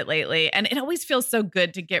closet lately, and it always feels so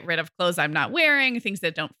good to get rid of clothes I'm not wearing, things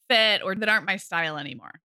that don't fit or that aren't my style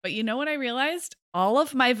anymore. But you know what I realized? All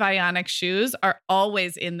of my Vionic shoes are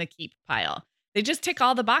always in the keep pile. They just tick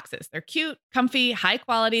all the boxes. They're cute, comfy, high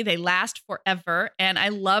quality. They last forever. And I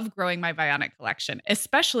love growing my Vionic collection,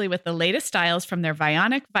 especially with the latest styles from their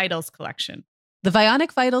Vionic Vitals collection. The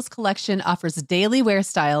Vionic Vitals collection offers daily wear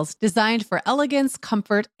styles designed for elegance,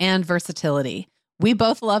 comfort, and versatility. We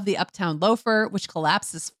both love the Uptown loafer, which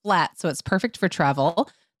collapses flat, so it's perfect for travel.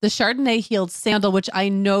 The Chardonnay heeled sandal, which I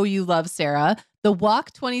know you love, Sarah. The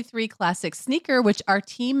Walk 23 Classic sneaker, which our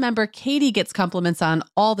team member Katie gets compliments on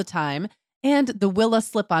all the time. And the Willa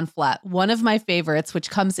slip-on flat, one of my favorites, which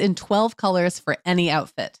comes in 12 colors for any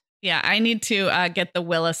outfit. Yeah, I need to get the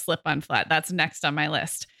Willa slip-on flat. That's next on my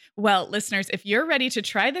list. Well, listeners, if you're ready to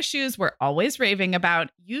try the shoes we're always raving about,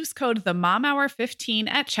 use code TheMomHour15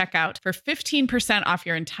 at checkout for 15% off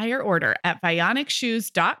your entire order at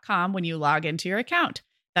VionicShoes.com when you log into your account.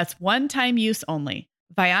 That's one-time use only.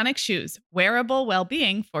 Vionic Shoes, wearable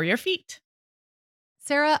well-being for your feet.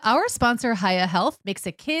 Sarah, our sponsor, Hiya Health, makes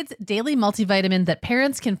a kids' daily multivitamin that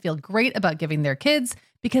parents can feel great about giving their kids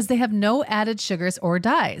because they have no added sugars or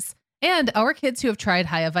dyes. And our kids who have tried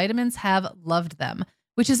Hiya vitamins have loved them,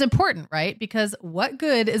 which is important, right? Because what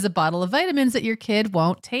good is a bottle of vitamins that your kid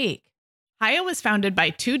won't take? Hiya was founded by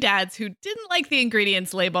two dads who didn't like the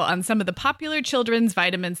ingredients label on some of the popular children's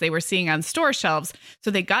vitamins they were seeing on store shelves, so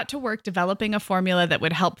they got to work developing a formula that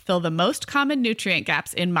would help fill the most common nutrient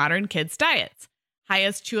gaps in modern kids' diets.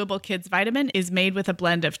 Hiya's Chewable Kids Vitamin is made with a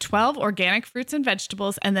blend of 12 organic fruits and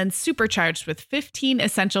vegetables and then supercharged with 15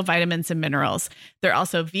 essential vitamins and minerals. They're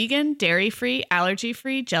also vegan, dairy-free,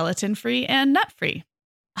 allergy-free, gelatin-free, and nut-free.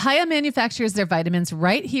 Hiya manufactures their vitamins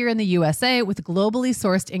right here in the USA with globally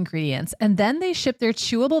sourced ingredients, and then they ship their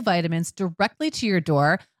chewable vitamins directly to your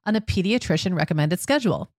door on a pediatrician recommended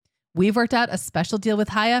schedule. We've worked out a special deal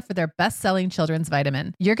with Hiya for their best-selling children's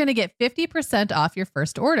vitamin. You're going to get 50% off your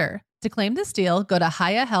first order. To claim this deal, go to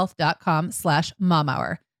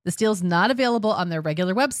hiyahealth.com/momhour. This deal's not available on their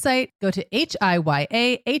regular website. Go to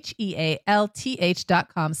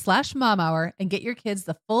hiyahealth.com/momhour and get your kids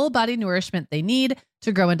the full body nourishment they need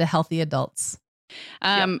to grow into healthy adults.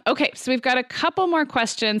 Okay, so we've got a couple more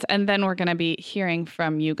questions and then we're going to be hearing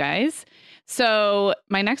from you guys. So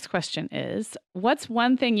my next question is, what's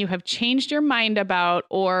one thing you have changed your mind about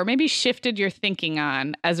or maybe shifted your thinking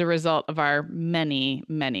on as a result of our many,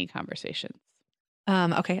 many conversations?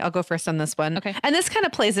 Okay, I'll go first on this one. Okay. And this kind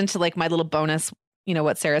of plays into like my little bonus,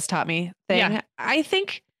 what Sarah's taught me thing. Yeah. I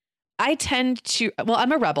think I tend to,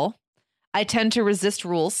 I'm a rebel. I tend to resist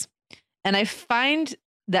rules. And I find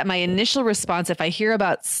that my initial response, if I hear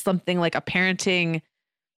about something like a parenting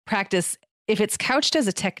practice, if it's couched as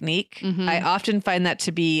a technique, I often find that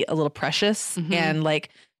to be a little precious and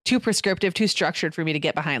like too prescriptive, too structured for me to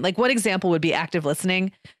get behind. Like one example would be active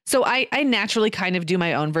listening. So I naturally kind of do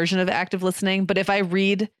my own version of active listening. But if I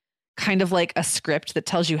read kind of like a script that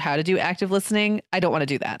tells you how to do active listening, I don't want to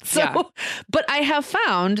do that. So, but I have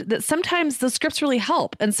found that sometimes the scripts really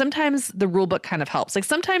help. And sometimes the rule book kind of helps. Like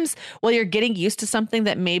sometimes while you're getting used to something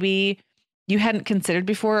that maybe you hadn't considered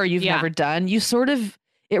before or you've never done,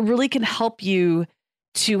 it really can help you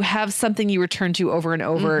to have something you return to over and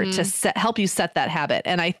over to help you set that habit.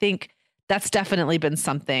 And I think that's definitely been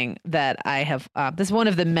something that I have, this is one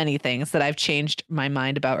of the many things that I've changed my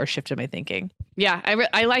mind about or shifted my thinking. Yeah,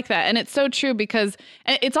 I like that. And it's so true because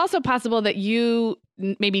it's also possible that you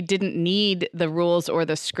maybe didn't need the rules or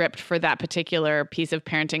the script for that particular piece of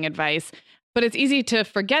parenting advice. But it's easy to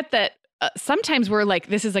forget that sometimes we're like,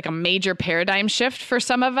 this is like a major paradigm shift for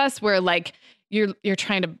some of us, where like you're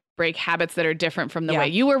trying to break habits that are different from the way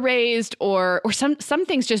you were raised, or some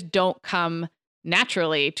things just don't come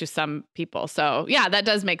naturally to some people. So yeah, that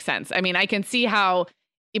does make sense. I mean, I can see how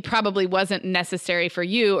it probably wasn't necessary for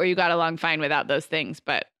you, or you got along fine without those things.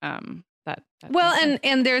 But that well,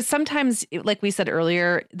 and there's sometimes, like we said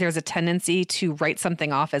earlier, there's a tendency to write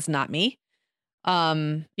something off as not me.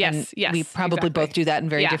 Yes, we probably both do that in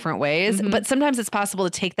very different ways, but sometimes it's possible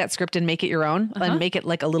to take that script and make it your own and make it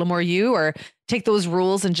like a little more you, or take those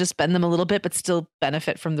rules and just bend them a little bit, but still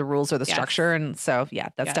benefit from the rules or the structure. And so,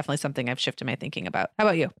 that's definitely something I've shifted my thinking about. How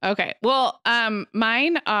about you? Okay. Well,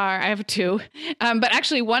 mine are, I have two, but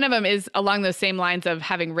actually one of them is along those same lines of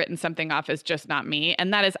having written something off as just not me.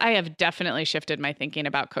 And that is, I have definitely shifted my thinking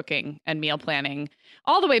about cooking and meal planning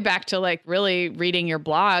all the way back to like really reading your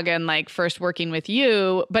blog and like first working with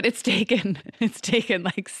you, but it's taken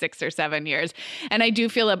like 6 or 7 years. And I do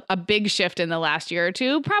feel a big shift in the last year or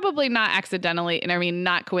two, probably not accidentally, and I mean,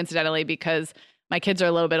 not coincidentally, because my kids are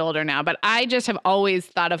a little bit older now, but I just have always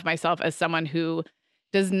thought of myself as someone who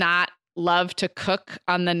does not love to cook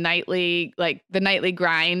on the nightly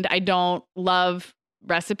grind. I don't love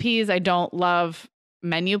recipes. I don't love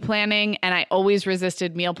menu planning. And I always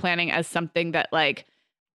resisted meal planning as something that like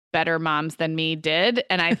better moms than me did.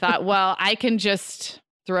 And I thought, well, I can just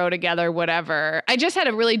throw together whatever. I just had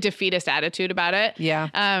a really defeatist attitude about it. Yeah.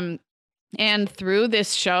 And through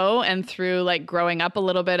this show and through like growing up a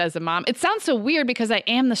little bit as a mom, it sounds so weird because I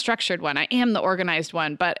am the structured one. I am the organized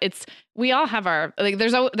one, but we all have our, like,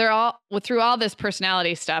 through all this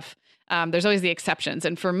personality stuff, there's always the exceptions.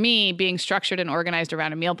 And for me, being structured and organized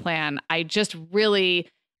around a meal plan, I just really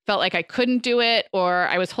felt like I couldn't do it, or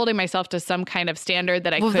I was holding myself to some kind of standard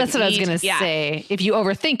that I couldn't that's what meet. I was going to say. If you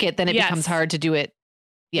overthink it, then it becomes hard to do it.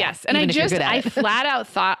 Yes. And I flat out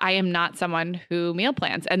thought I am not someone who meal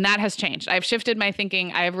plans. And that has changed. I've shifted my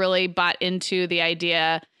thinking. I've really bought into the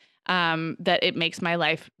idea that it makes my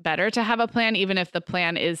life better to have a plan, even if the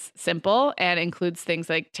plan is simple and includes things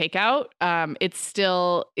like takeout. It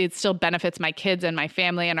still benefits my kids and my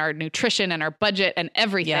family and our nutrition and our budget and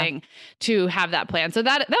everything to have that plan. So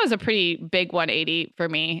that was a pretty big 180 for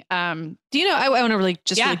me. Do you know, I want to really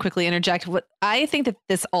quickly interject. What I think that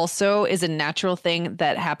this also is a natural thing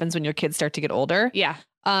that happens when your kids start to get older. Yeah.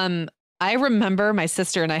 I remember my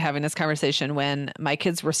sister and I having this conversation when my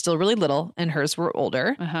kids were still really little and hers were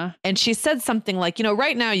older. And she said something like,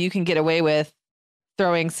 right now you can get away with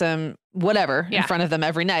throwing some whatever in front of them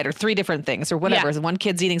every night, or 3 different things or whatever. One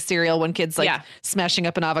kid's eating cereal, one kid's like smashing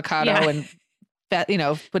up an avocado and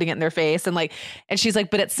putting it in their face. And she's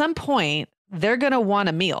like, but at some point they're going to want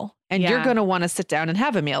a meal and you're going to want to sit down and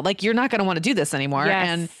have a meal. Like, you're not going to want to do this anymore.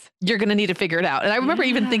 And you're going to need to figure it out. And I remember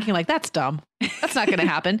even thinking like, that's dumb. That's not going to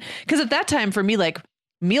happen. Because at that time for me, like,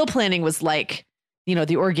 meal planning was like,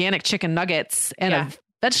 the organic chicken nuggets and a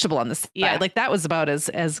vegetable on the side. Like, that was about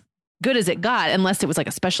as good as it got, unless it was like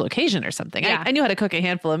a special occasion or something. I knew how to cook a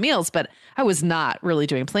handful of meals, but I was not really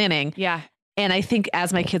doing planning. Yeah. And I think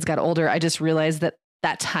as my kids got older, I just realized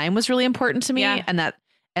that time was really important to me,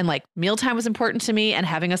 and like mealtime was important to me, and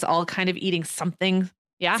having us all kind of eating something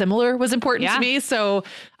similar was important to me. So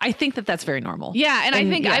I think that's very normal. Yeah. And I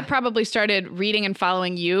think I probably started reading and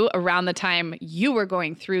following you around the time you were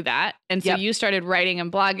going through that. And so you started writing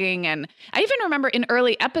and blogging. And I even remember in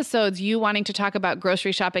early episodes, you wanting to talk about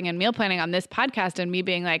grocery shopping and meal planning on this podcast, and me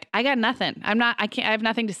being like, I got nothing. I have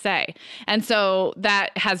nothing to say. And so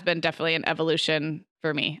that has been definitely an evolution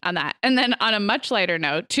for me on that. And then on a much lighter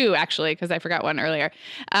note too, actually, because I forgot one earlier,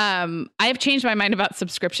 I have changed my mind about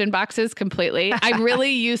subscription boxes completely. I really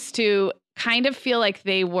used to kind of feel like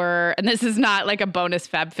they were, and this is not like a bonus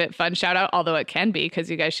FabFitFun shout out, although it can be because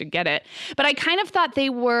you guys should get it. But I kind of thought they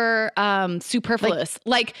were superfluous,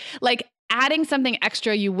 like adding something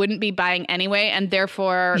extra you wouldn't be buying anyway, and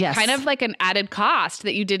therefore kind of like an added cost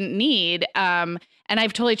that you didn't need. And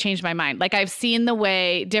I've totally changed my mind. Like, I've seen the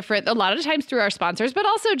way different, a lot of times through our sponsors, but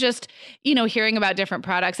also just, hearing about different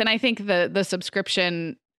products. And I think the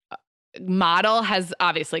subscription model has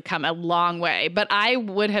obviously come a long way, but I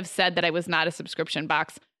would have said that I was not a subscription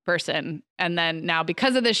box person. And then now,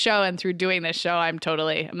 because of this show and through doing this show, I'm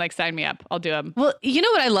like, sign me up. I'll do them. Well, you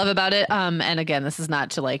know what I love about it? And again, this is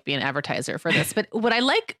not to like be an advertiser for this, but what I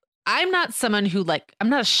like, I'm not someone who I'm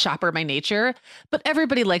not a shopper by nature, but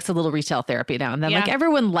everybody likes a little retail therapy now and then. Like,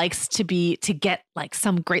 everyone likes to get like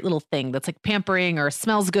some great little thing that's like pampering or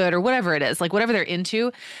smells good or whatever it is, like whatever they're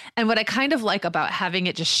into. And what I kind of like about having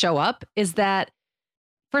it just show up is that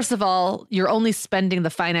First of all, you're only spending the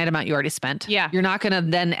finite amount you already spent. Yeah. You're not going to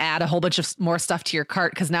then add a whole bunch of more stuff to your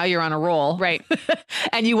cart because now you're on a roll. Right.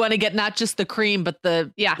 And you want to get not just the cream, but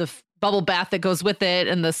the bubble bath that goes with it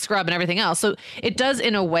and the scrub and everything else. So it does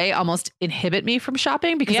in a way almost inhibit me from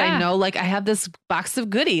shopping because I know like I have this box of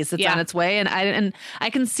goodies that's on its way. And I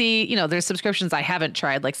can see, you know, there's subscriptions I haven't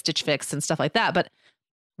tried like Stitch Fix and stuff like that. But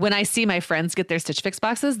when I see my friends get their Stitch Fix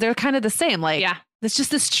boxes, they're kind of the same. Like, it's just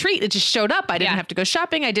this treat. It just showed up. I didn't have to go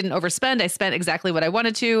shopping. I didn't overspend. I spent exactly what I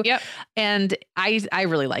wanted to. Yep. And I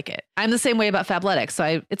really like it. I'm the same way about Fabletics.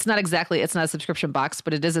 So it's not a subscription box,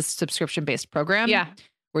 but it is a subscription based program. Yeah.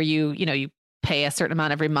 Where you pay a certain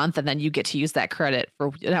amount every month and then you get to use that credit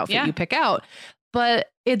for an outfit you pick out. But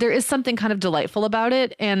there is something kind of delightful about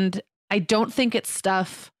it. And I don't think it's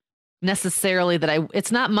stuff necessarily that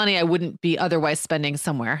it's not money I wouldn't be otherwise spending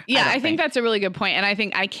somewhere. Yeah, I think that's a really good point. And I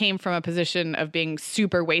think I came from a position of being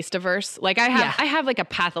super waste averse. Like I have like a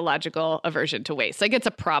pathological aversion to waste. Like it's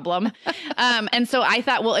a problem. And so I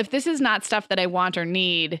thought, well, if this is not stuff that I want or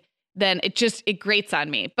need, then it grates on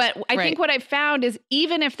me. But I think what I've found is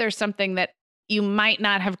even if there's something that you might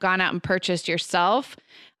not have gone out and purchased yourself,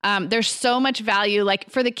 there's so much value, like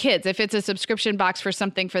for the kids, if it's a subscription box for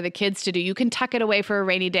something for the kids to do, you can tuck it away for a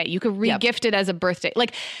rainy day. You could re-gift it as a birthday.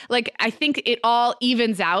 Like I think it all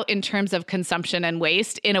evens out in terms of consumption and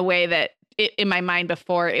waste in a way that in my mind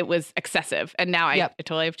before it was excessive. And now I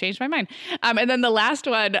totally have changed my mind. And then the last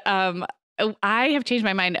one, I have changed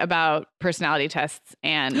my mind about personality tests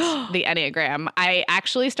and the Enneagram. I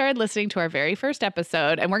actually started listening to our very first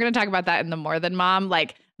episode, and we're going to talk about that in the More Than Mom,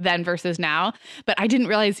 like then versus now. But I didn't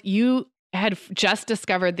realize you had just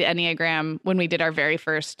discovered the Enneagram when we did our very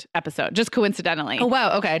first episode, just coincidentally. Oh,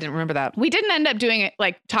 wow. Okay. I didn't remember that. We didn't end up doing it,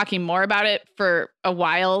 like talking more about it for a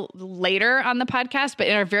while later on the podcast. But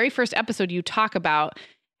in our very first episode, you talk about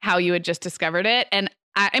how you had just discovered it. And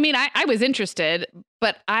I was interested,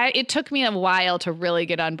 but it took me a while to really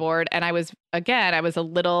get on board. And I was a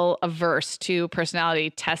little averse to personality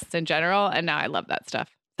tests in general. And now I love that stuff.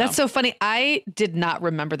 That's so funny. I did not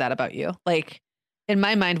remember that about you. Like in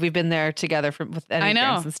my mind, we've been there together with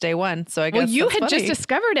Enneagram since day one. So I guess you had just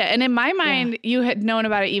discovered it. And in my mind, you had known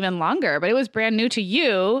about it even longer, but it was brand new to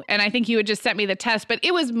you. And I think you had just sent me the test, but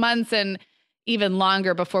it was months and even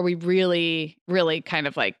longer before we really, really kind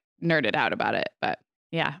of like nerded out about it. But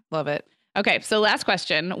yeah, love it. Okay, so last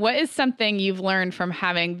question. What is something you've learned from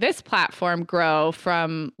having this platform grow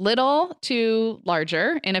from little to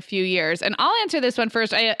larger in a few years? And I'll answer this one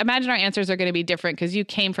first. I imagine our answers are going to be different because you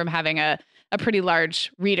came from having a pretty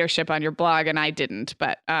large readership on your blog and I didn't.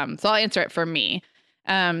 But so I'll answer it for me.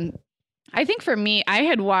 I think for me, I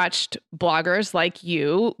had watched bloggers like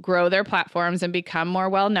you grow their platforms and become more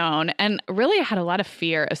well-known. And really I had a lot of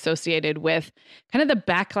fear associated with kind of the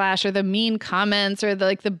backlash or the mean comments or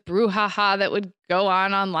the brouhaha that would go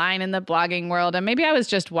on online in the blogging world. And maybe I was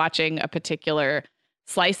just watching a particular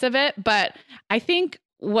slice of it. But I think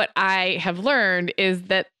what I have learned is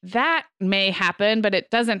that may happen, but it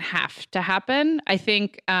doesn't have to happen. I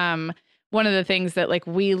think one of the things that like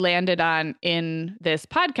we landed on in this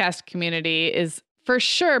podcast community is for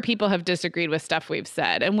sure people have disagreed with stuff we've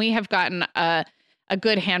said. And we have gotten a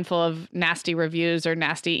good handful of nasty reviews or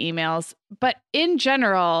nasty emails. But in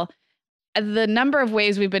general, the number of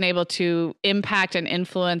ways we've been able to impact and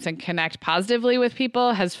influence and connect positively with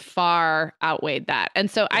people has far outweighed that. And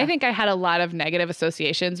so I think I had a lot of negative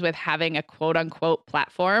associations with having a quote unquote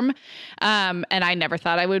platform. And I never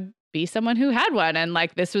thought I would be someone who had one. And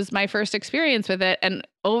like, this was my first experience with it. And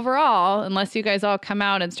overall, unless you guys all come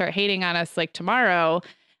out and start hating on us like tomorrow,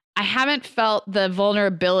 I haven't felt the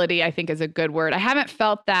vulnerability, I think is a good word. I haven't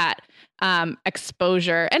felt that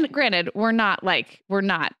exposure. And granted, we're not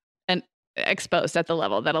exposed at the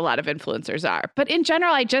level that a lot of influencers are. But in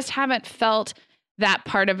general, I just haven't felt that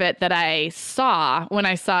part of it that I saw when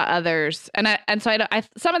I saw others. And so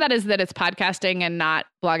some of that is that it's podcasting and not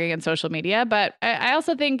blogging and social media. But I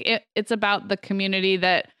also think it's about the community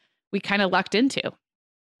that we kind of lucked into.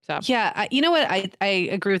 So, yeah, you know what? I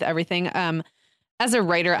agree with everything. As a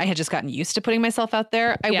writer, I had just gotten used to putting myself out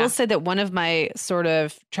there. I will say that one of my sort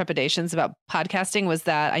of trepidations about podcasting was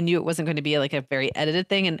that I knew it wasn't going to be like a very edited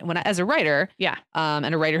thing. And as a writer,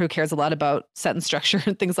 and a writer who cares a lot about sentence structure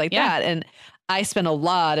and things like that. And I spent a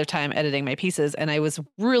lot of time editing my pieces, and I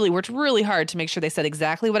worked really hard to make sure they said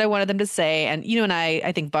exactly what I wanted them to say. And you and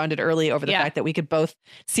I think bonded early over the fact that we could both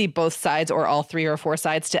see both sides or all 3 or 4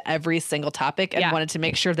 sides to every single topic and wanted to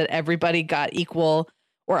make sure that everybody got equal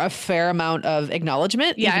or a fair amount of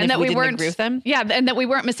acknowledgement. And that we weren't agree with them. Yeah. And that we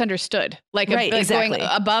weren't misunderstood. Like, exactly. Going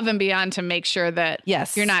above and beyond to make sure that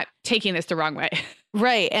you're not taking this the wrong way.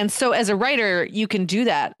 Right. And so as a writer, you can do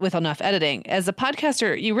that with enough editing. As a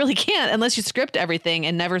podcaster, you really can't unless you script everything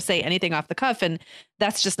and never say anything off the cuff. And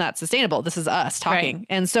that's just not sustainable. This is us talking. Right.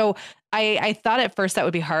 And so I thought at first that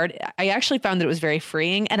would be hard. I actually found that it was very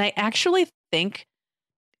freeing. And I actually think,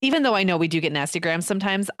 even though I know we do get nasty grams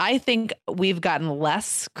sometimes, I think we've gotten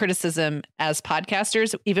less criticism as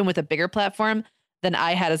podcasters, even with a bigger platform, than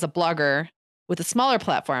I had as a blogger with a smaller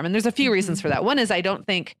platform. And there's a few reasons for that. One is I don't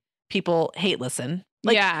think people hate listen.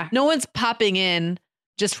 Like, no one's popping in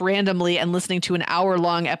just randomly and listening to an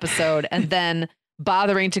hour-long episode and then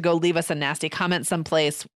bothering to go leave us a nasty comment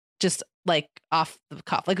someplace just like off the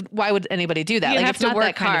cuff. Like, why would anybody do that? You like, have it's to not work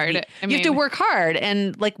that kind hard. Of you have to work hard.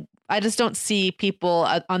 And like, I just don't see people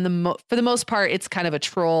on for the most part, it's kind of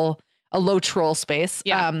a low troll space.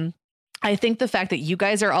 Yeah. I think the fact that you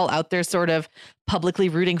guys are all out there sort of publicly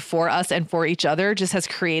rooting for us and for each other just has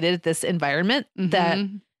created this environment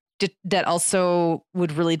that also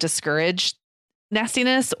would really discourage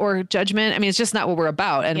nastiness or judgment. I mean, it's just not what we're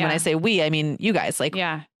about. And when I say we, I mean, you guys, like,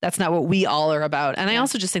 that's not what we all are about. And I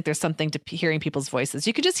also just think there's something to hearing people's voices.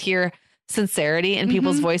 You could just hear sincerity in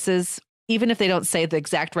people's voices, even if they don't say the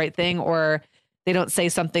exact right thing or they don't say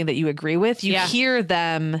something that you agree with. You hear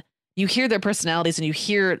them, you hear their personalities, and you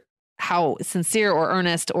hear how sincere or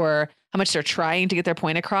earnest or how much they're trying to get their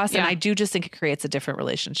point across. And I do just think it creates a different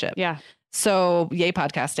relationship. Yeah. So yay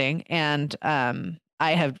podcasting. And I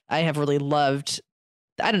have really loved,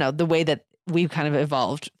 I don't know, the way that we've kind of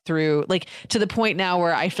evolved through, like, to the point now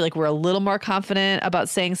where I feel like we're a little more confident about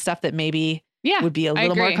saying stuff that maybe would be a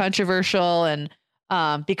little more controversial. And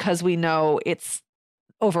because we know it's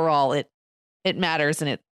overall, it matters,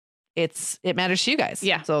 and it matters to you guys.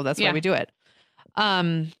 Yeah. So that's why we do it.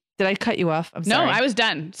 Did I cut you off? I'm sorry. No, I was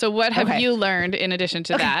done. So what have you learned in addition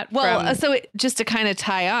to that? Well, just to kind of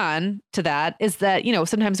tie on to that is that, you know,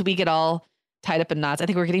 sometimes we get all tied up in knots. I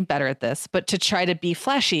think we're getting better at this, but to try to be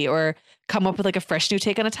flashy or come up with like a fresh new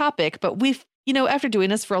take on a topic. But we've, you know, after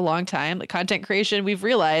doing this for a long time, like content creation, we've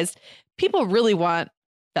realized people really want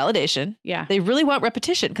validation. Yeah. They really want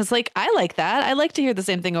repetition. Because like, I like that. I like to hear the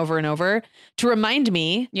same thing over and over to remind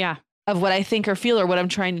me of what I think or feel or what I'm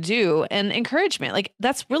trying to do, and encouragement. Like,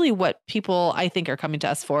 that's really what people, I think, are coming to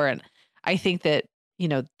us for. And I think that, you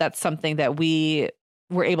know, that's something that we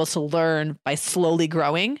were able to learn by slowly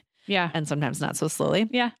growing. Yeah. And sometimes not so slowly.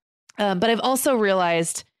 Yeah. But I've also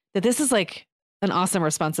realized that this is like an awesome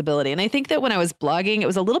responsibility. And I think that when I was blogging, it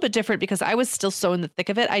was a little bit different because I was still so in the thick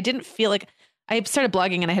of it. I didn't feel like I started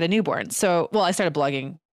blogging and I had a newborn. So, well, I started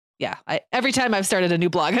blogging. Yeah. Every time I've started a new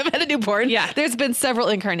blog, I've had a newborn. Yeah. There's been several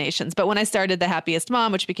incarnations. But when I started The Happiest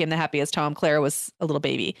Mom, which became The Happiest Home, Clara was a little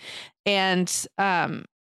baby. And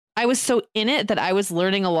I was so in it that I was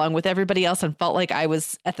learning along with everybody else and felt like I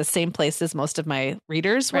was at the same place as most of my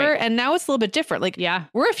readers were. And now it's a little bit different. Like,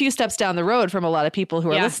 we're a few steps down the road from a lot of people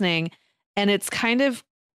who are listening. And it's kind of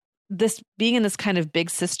this being in this kind of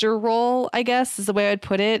big sister role, I guess, is the way I'd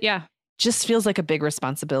put it. Yeah. Just feels like a big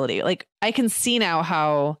responsibility. Like, I can see now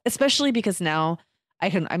how, especially because now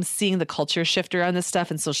I'm seeing the culture shift around this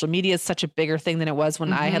stuff, and social media is such a bigger thing than it was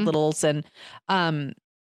when I had littles. And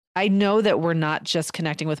I know that we're not just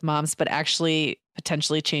connecting with moms, but actually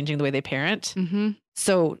potentially changing the way they parent.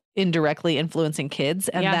 So indirectly influencing kids.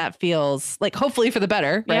 And that feels like, hopefully for the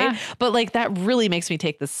better. Right. But like, that really makes me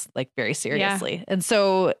take this like very seriously. And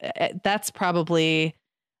so that's probably,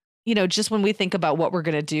 you know, just when we think about what we're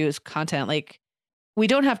going to do as content, like, we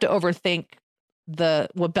don't have to overthink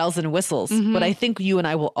what bells and whistles, but I think you and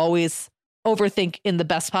I will always overthink in the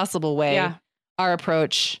best possible way our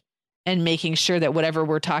approach, and making sure that whatever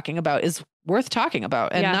we're talking about is worth talking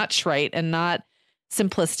about, and not trite and not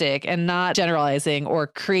simplistic and not generalizing or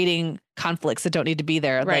creating conflicts that don't need to be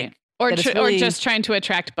there. Right. Like, or just trying to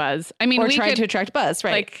attract buzz. I mean, we trying to attract buzz,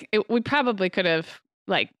 right? Like, we probably could have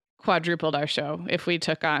like quadrupled our show if we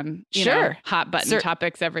took on, you know, hot button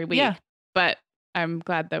topics every week. Yeah. But I'm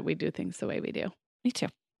glad that we do things the way we do. Me too.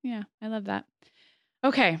 Yeah, I love that.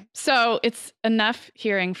 Okay, so it's enough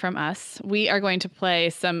hearing from us. We are going to play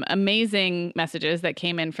some amazing messages that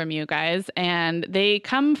came in from you guys, and they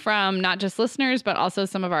come from not just listeners, but also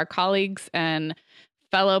some of our colleagues and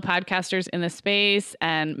fellow podcasters in the space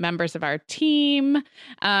and members of our team.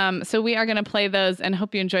 So we are going to play those and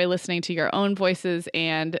hope you enjoy listening to your own voices.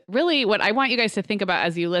 And really what I want you guys to think about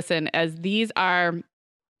as you listen, as these are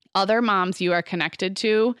other moms you are connected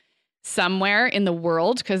to somewhere in the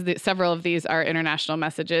world, because several of these are international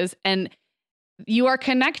messages, and you are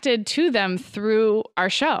connected to them through our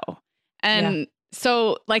show. And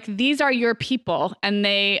so like, these are your people, and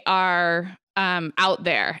they are out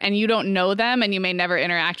there, and you don't know them, and you may never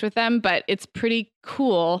interact with them, but it's pretty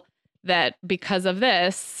cool that because of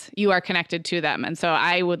this, you are connected to them. And so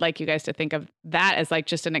I would like you guys to think of that as like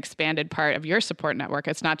just an expanded part of your support network.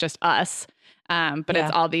 It's not just us, but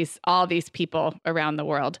it's all these people around the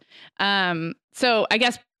world. So I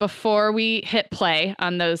guess before we hit play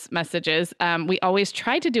on those messages, we always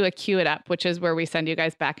try to do a Cue It Up, which is where we send you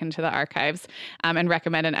guys back into the archives and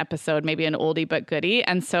recommend an episode, maybe an oldie but goodie.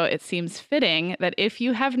 And so it seems fitting that if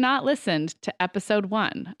you have not listened to episode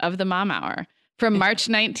 1 of the Mom Hour from March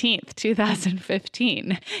 19th,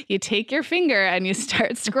 2015, you take your finger and you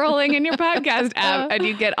start scrolling in your podcast app and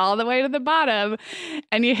you get all the way to the bottom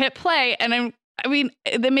and you hit play. And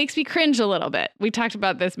that makes me cringe a little bit. We talked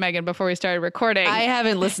about this, Megan, before we started recording. I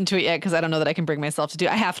haven't listened to it yet because I don't know that I can bring myself to do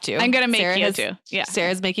it. I have to. I'm going to make you do. Yeah.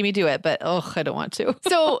 Sarah's making me do it, but I don't want to.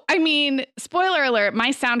 So, spoiler alert, my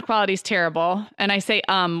sound quality is terrible. And I say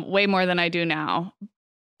way more than I do now.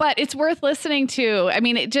 But it's worth listening to.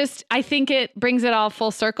 I think it brings it all full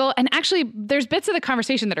circle. And actually, there's bits of the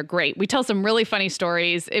conversation that are great. We tell some really funny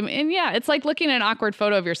stories. And it's like looking at an awkward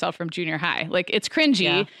photo of yourself from junior high. Like, it's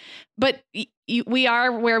cringy, but we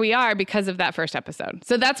are where we are because of that first episode.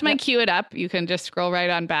 So that's my Cue It Up. You can just scroll right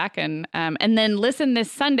on back and then listen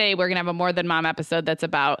this Sunday. We're going to have a More Than Mom episode that's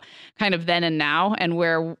about kind of then and now and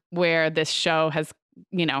where this show has,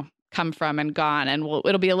 come from and gone. And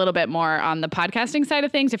it'll be a little bit more on the podcasting side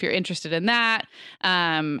of things if you're interested in that,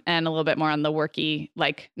 and a little bit more on the worky,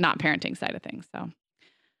 like not parenting side of things. So,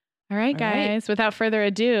 all right, guys, without further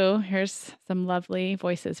ado, here's some lovely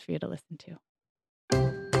voices for you to listen to.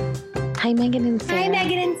 Hi, Megan and Sarah. Hi,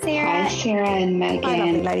 Megan and Sarah. Hi, Sarah and Megan. Hi,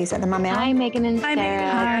 lovely ladies at the Mom Hour. Hi, Megan and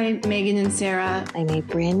Sarah. Hi, Megan and Sarah. I'm a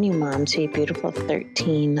brand new mom to a beautiful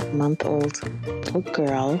 13-month-old little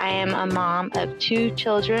girl. I am a mom of 2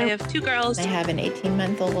 children. I have 2 girls. I have an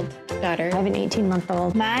 18-month-old daughter. I have an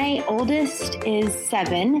 18-month-old. My oldest is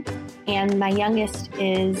 7, and my youngest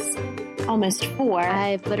is almost 4.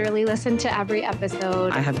 I've literally listened to every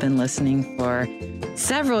episode. I have been listening for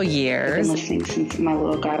several years. I've been listening since my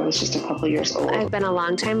little guy was just a couple years old. I've been a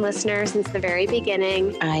longtime listener since the very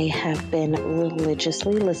beginning. I have been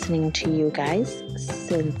religiously listening to you guys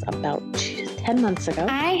since about 10 months ago.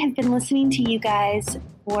 I have been listening to you guys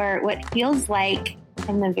for what feels like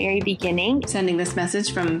from the very beginning. Sending this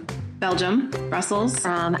message from Belgium, Brussels,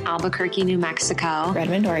 from Albuquerque, New Mexico,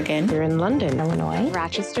 Redmond, Oregon. You're in London, Illinois,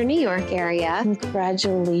 Rochester, New York area.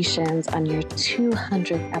 Congratulations on your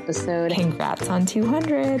 200th episode. Congrats on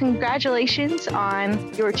 200. Congratulations on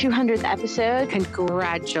your 200th episode.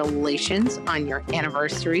 Congratulations on your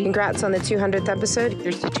anniversary. Congrats on the 200th episode.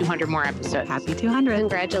 There's 200 more episodes. Happy 200.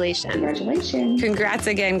 Congratulations. Congratulations. Congrats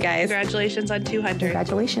again, guys. Congratulations on 200.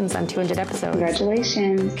 Congratulations on 200 episodes.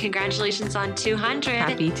 Congratulations. Congratulations on 200.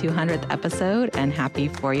 Happy 200th episode and happy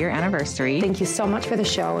 4-year anniversary. Thank you so much for the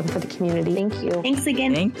show and for the community. Thank you. Thanks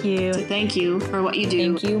again. Thank you. So thank you for what you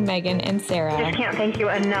do. Thank you, Megan and Sarah. Just can't thank you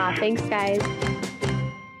enough. Thanks, guys.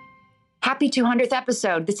 Happy 200th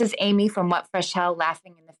episode. This is Amy from What Fresh Hell,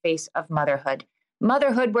 laughing in the face of motherhood.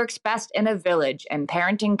 Motherhood works best in a village, and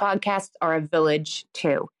parenting podcasts are a village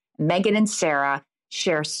too. Megan and Sarah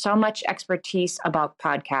share so much expertise about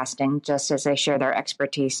podcasting, just as they share their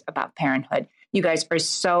expertise about parenthood. You guys are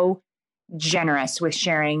so generous with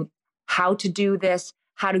sharing how to do this,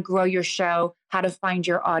 how to grow your show, how to find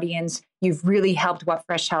your audience. You've really helped What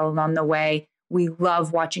Fresh Hell along the way. We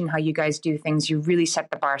love watching how you guys do things. You really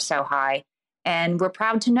set the bar so high. And we're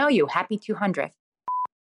proud to know you. Happy 200th.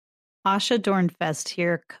 Asha Dornfest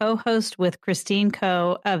here, co-host with Christine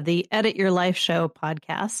Coe of the Edit Your Life Show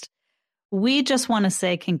podcast. We just want to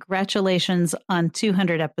say congratulations on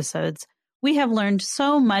 200 episodes. We have learned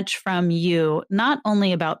so much from you, not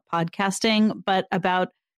only about podcasting, but about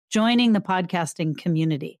joining the podcasting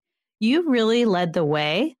community. You really led the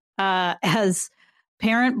way as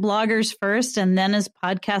parent bloggers first, and then as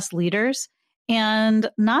podcast leaders. And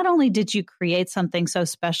not only did you create something so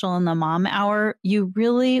special in the Mom Hour, you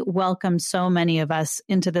really welcomed so many of us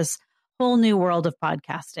into this whole new world of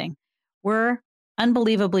podcasting. We're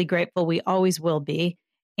unbelievably grateful. We always will be.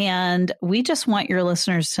 And we just want your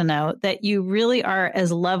listeners to know that you really are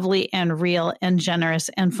as lovely and real and generous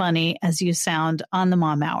and funny as you sound on the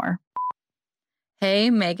Mom Hour. Hey,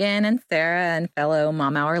 Megan and Sarah and fellow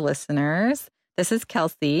Mom Hour listeners. This is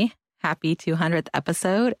Kelsey. Happy 200th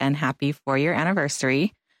episode and happy 4-year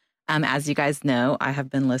anniversary. As you guys know, I have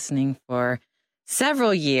been listening for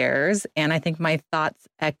several years, and I think my thoughts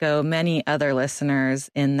echo many other listeners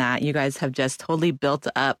in that you guys have just totally built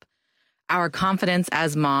up our confidence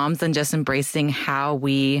as moms and just embracing how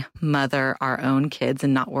we mother our own kids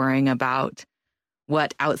and not worrying about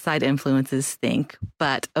what outside influences think.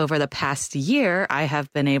 But over the past year, I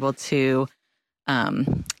have been able to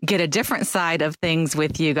get a different side of things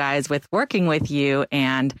with you guys, with working with you.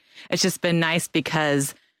 And it's just been nice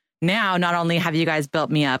because now not only have you guys built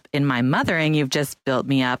me up in my mothering, you've just built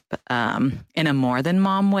me up in a more than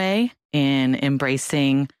mom way in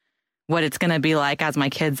embracing what it's going to be like as my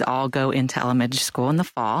kids all go into elementary school in the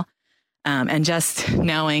fall. And just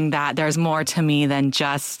knowing that there's more to me than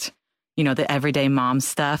just, the everyday mom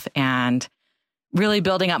stuff, and really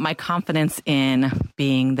building up my confidence in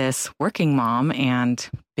being this working mom and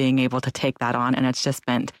being able to take that on. And it's just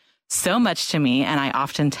meant so much to me. And I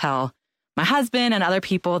often tell my husband and other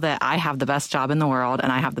people that I have the best job in the world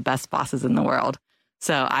and I have the best bosses in the world.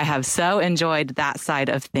 So I have so enjoyed that side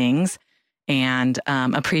of things and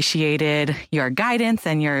appreciated your guidance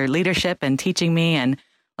and your leadership and teaching me. And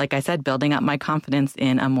like I said, building up my confidence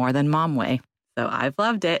in a more than mom way. So I've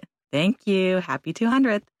loved it. Thank you. Happy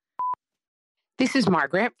 200th. This is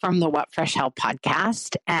Margaret from the What Fresh Hell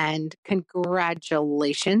podcast, and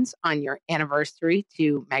congratulations on your anniversary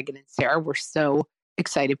to Megan and Sarah. We're so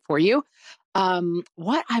excited for you.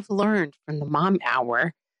 What I've learned from the Mom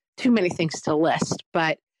Hour, too many things to list,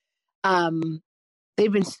 but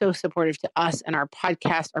they've been so supportive to us and our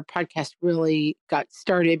podcast. Our podcast really got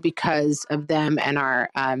started because of them and our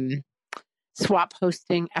swap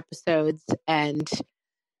hosting episodes, and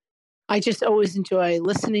I just always enjoy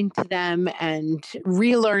listening to them and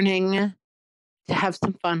relearning to have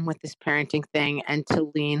some fun with this parenting thing and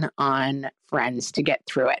to lean on friends to get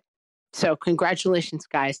through it. So congratulations,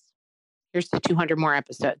 guys. Here's to 200 more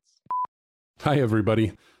episodes. Hi,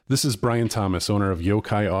 everybody. This is Brian Thomas, owner of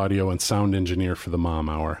Yokai Audio and sound engineer for the Mom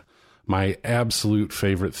Hour. My absolute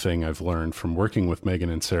favorite thing I've learned from working with Megan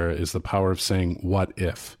and Sarah is the power of saying, what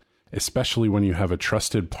if? Especially when you have a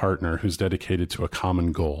trusted partner who's dedicated to a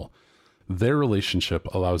common goal. Their relationship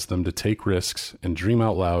allows them to take risks and dream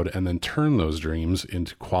out loud and then turn those dreams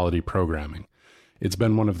into quality programming. It's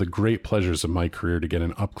been one of the great pleasures of my career to get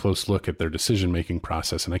an up-close look at their decision-making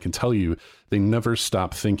process, and I can tell you they never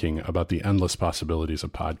stop thinking about the endless possibilities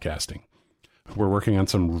of podcasting. We're working on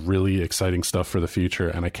some really exciting stuff for the future,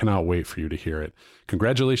 and I cannot wait for you to hear it.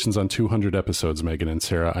 Congratulations on 200 episodes, Megan and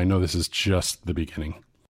Sarah. I know this is just the beginning.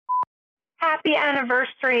 Happy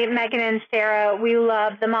anniversary, Megan and Sarah. We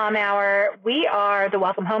love the Mom Hour. We are the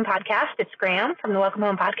Welcome Home Podcast. It's Graham from the Welcome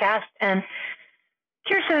Home Podcast. And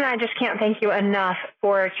Kirsten and I just can't thank you enough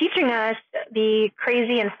for teaching us the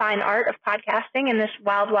crazy and fine art of podcasting in this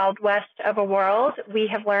wild, wild west of a world. We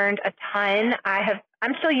have learned a ton.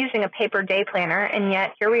 I'm still using a paper day planner, and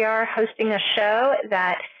yet here we are hosting a show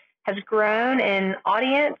that has grown in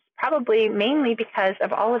audience, probably mainly because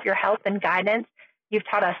of all of your help and guidance. You've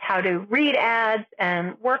taught us how to read ads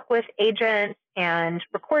and work with agents and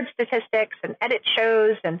record statistics and edit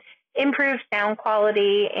shows and improve sound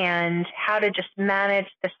quality and how to just manage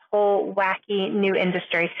this whole wacky new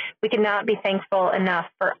industry. We cannot be thankful enough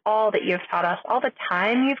for all that you've taught us, all the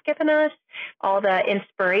time you've given us, all the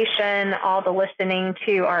inspiration, all the listening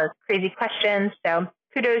to our crazy questions. So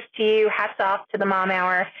kudos to you. Hats off to the Mom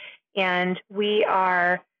Hour. And we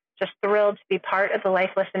are just thrilled to be part of the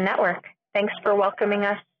Life Listen Network. Thanks for welcoming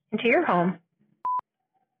us into your home.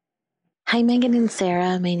 Hi, Megan and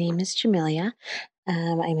Sarah. My name is Jamelia.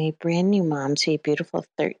 I'm a brand new mom to a beautiful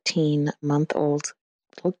 13-month-old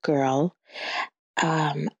little girl.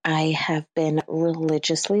 I have been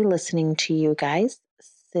religiously listening to you guys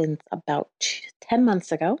since about 10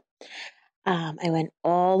 months ago. I went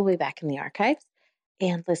all the way back in the archives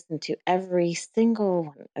and listened to every single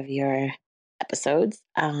one of your episodes,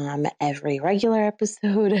 every regular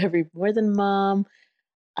episode, every More Than Mom,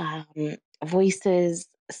 voices,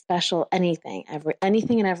 special, anything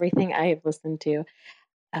and everything I have listened to.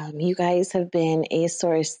 You guys have been a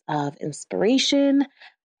source of inspiration,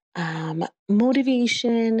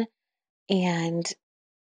 motivation, and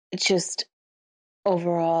just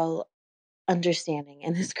overall understanding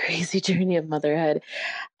in this crazy journey of motherhood.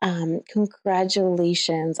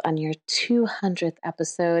 Congratulations on your 200th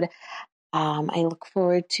episode. I look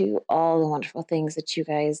forward to all the wonderful things that you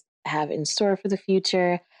guys have in store for the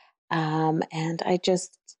future. And I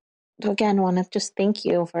just, again, want to just thank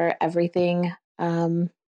you for everything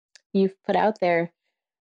you've put out there.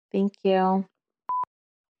 Thank you.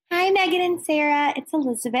 Hi, Megan and Sarah. It's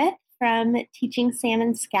Elizabeth from Teaching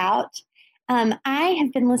Salmon Scout. I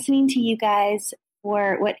have been listening to you guys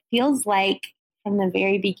for what feels like from the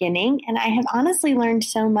very beginning, and I have honestly learned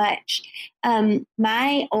so much.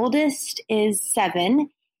 My oldest is 7,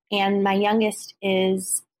 and my youngest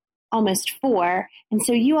is almost 4. And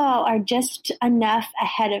so you all are just enough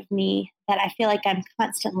ahead of me that I feel like I'm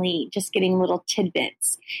constantly just getting little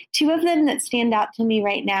tidbits. 2 of them that stand out to me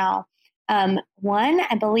right now. One,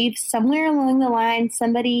 I believe somewhere along the line,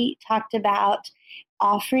 somebody talked about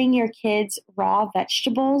offering your kids raw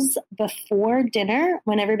vegetables before dinner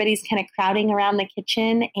when everybody's kind of crowding around the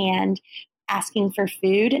kitchen and asking for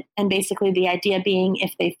food. And basically the idea being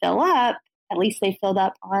if they fill up, at least they filled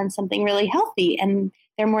up on something really healthy and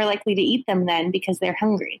they're more likely to eat them then because they're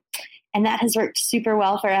hungry. And that has worked super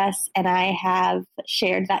well for us. And I have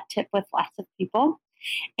shared that tip with lots of people.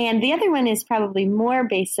 And the other one is probably more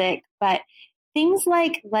basic, but things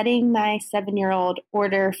like letting my 7-year-old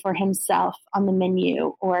order for himself on the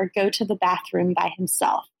menu or go to the bathroom by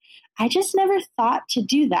himself. I just never thought to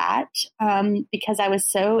do that because I was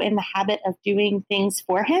so in the habit of doing things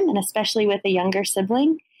for him, and especially with a younger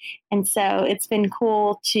sibling. And so it's been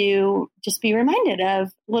cool to just be reminded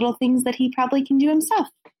of little things that he probably can do himself.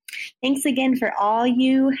 Thanks again for all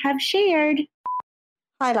you have shared.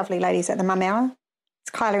 Hi, lovely ladies at the Mum Hour. It's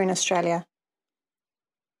Kyla in Australia.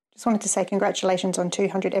 Just wanted to say congratulations on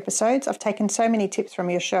 200 episodes. I've taken so many tips from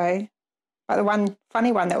your show, but the one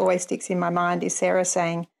funny one that always sticks in my mind is Sarah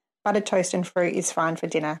saying, buttered toast and fruit is fine for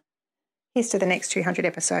dinner. Here's to the next 200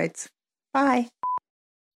 episodes. Bye.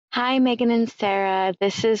 Hi, Megan and Sarah.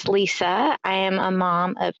 This is Lisa. I am a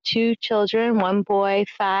mom of 2 children, 1 boy,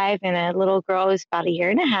 5, and a little girl who's about 1.5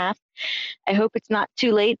 years. I hope it's not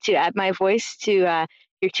too late to add my voice to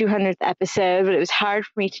your 200th episode, but it was hard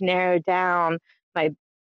for me to narrow down my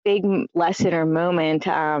big lesson or moment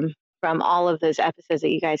from all of those episodes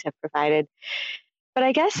that you guys have provided. But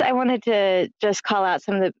I guess I wanted to just call out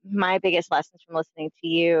some of my biggest lessons from listening to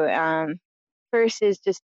you. First is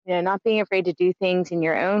just not being afraid to do things in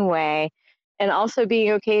your own way, and also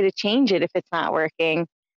being okay to change it if it's not working,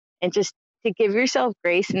 and just to give yourself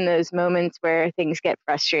grace in those moments where things get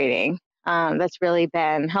frustrating. That's really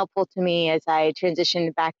been helpful to me as I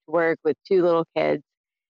transitioned back to work with 2 little kids.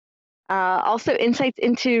 Also insights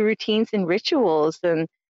into routines and rituals and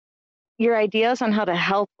your ideas on how to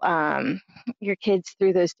help your kids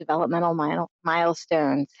through those developmental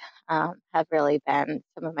milestones have really been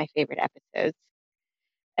some of my favorite episodes.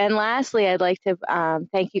 And lastly, I'd like to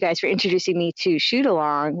thank you guys for introducing me to Shoot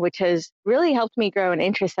Along, which has really helped me grow an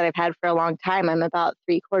interest that I've had for a long time. I'm about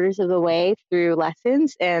 3/4 of the way through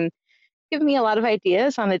lessons and given me a lot of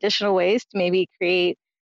ideas on additional ways to maybe create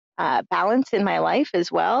balance in my life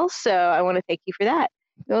as well. So I want to thank you for that.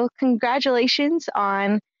 Well, congratulations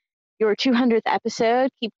on your 200th episode.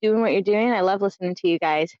 Keep doing what you're doing. I love listening to you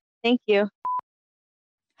guys. Thank you.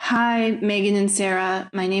 Hi, Megan and Sarah.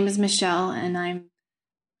 My name is Michelle, and I'm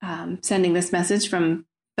sending this message from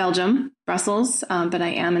Belgium, Brussels, but I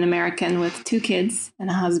am an American with 2 kids and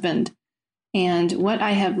a husband. And what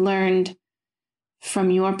I have learned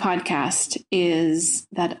from your podcast is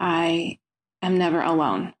that I am never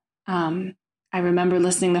alone. I remember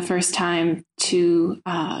listening the first time to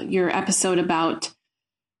your episode about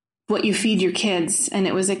what you feed your kids, and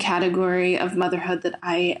it was a category of motherhood that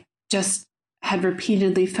I just had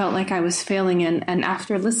repeatedly felt like I was failing in. And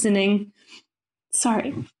after listening,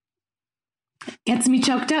 it gets me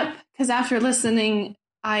choked up, because after listening,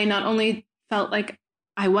 I not only felt like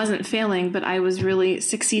I wasn't failing, but I was really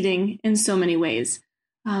succeeding in so many ways.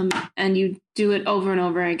 And you do it over and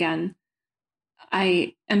over again.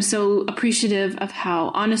 I am so appreciative of how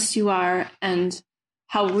honest you are and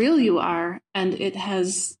how real you are. And it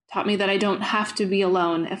has taught me that I don't have to be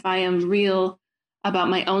alone. If I am real about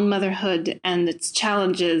my own motherhood and its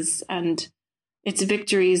challenges and its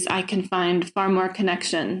victories, I can find far more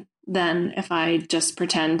connection than if I just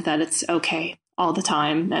pretend that it's okay all the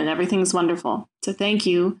time and everything's wonderful. So thank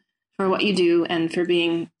you for what you do and for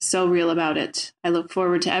being so real about it. I look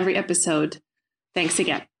forward to every episode. Thanks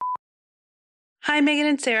again. Hi, Megan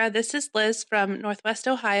and Sarah. This is Liz from Northwest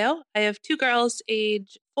Ohio. I have 2 girls,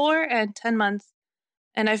 age 4 and 10 months,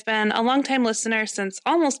 and I've been a longtime listener since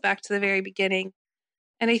almost back to the very beginning.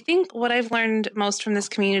 And I think what I've learned most from this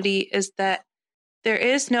community is that there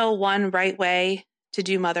is no one right way to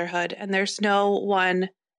do motherhood, and there's no one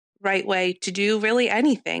right way to do really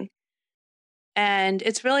anything. And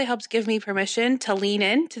it's really helped give me permission to lean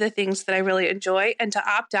into the things that I really enjoy and to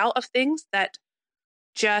opt out of things that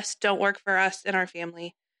just don't work for us and our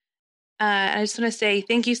family. I just want to say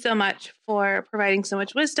thank you so much for providing so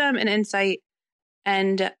much wisdom and insight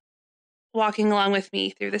and walking along with me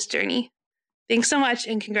through this journey. Thanks so much,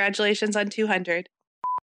 and congratulations on 200.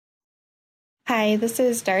 Hi, this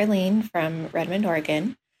is Darlene from Redmond,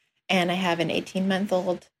 Oregon, and I have an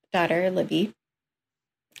 18-month-old daughter, Libby.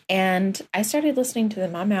 And I started listening to the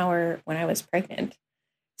Mom Hour when I was pregnant.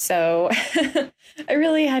 So I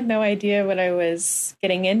really had no idea what I was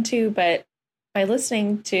getting into, but by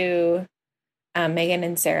listening to Megan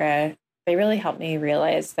and Sarah, They really helped me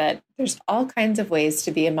realize that there's all kinds of ways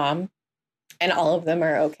to be a mom, and all of them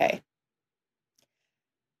are okay.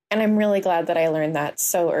 And I'm really glad that I learned that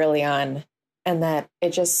so early on, and that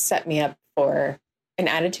it just set me up for an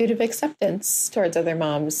attitude of acceptance towards other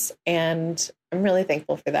moms. And I'm really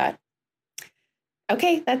thankful for that.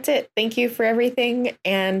 Okay, that's it. Thank you for everything,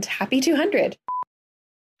 and happy 200.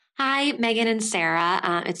 Hi, Megan and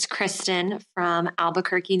Sarah. It's Kristen from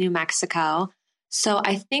Albuquerque, New Mexico. So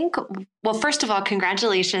I think, well, first of all,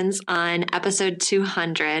 congratulations on episode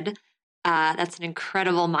 200. That's an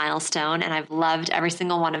incredible milestone, and I've loved every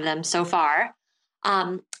single one of them so far.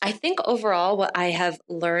 I think overall what I have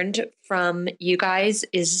learned from you guys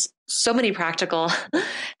is so many practical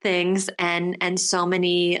things and so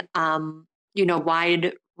many,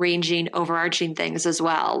 wide-ranging, overarching things as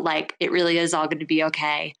well. Like, it really is all going to be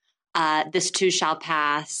okay. This too shall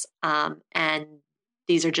pass. And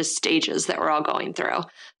these are just stages that we're all going through.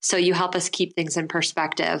 So you help us keep things in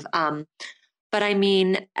perspective. But I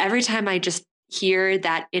mean, every time I just hear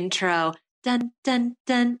that intro, dun, dun,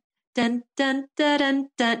 dun, dun, dun, dun, dun,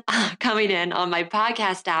 dun, coming in on my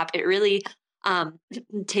podcast app, it really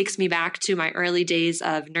takes me back to my early days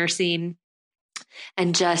of nursing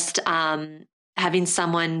and just having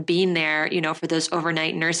someone being there, for those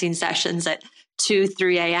overnight nursing sessions at 2,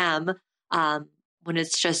 3 a.m. When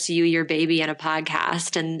it's just you, your baby, and a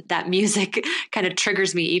podcast. And that music kind of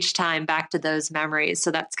triggers me each time back to those memories.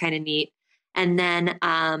 So that's kind of neat. And then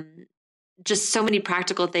just so many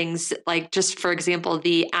practical things, like just, for example,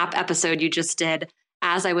 the app episode you just did,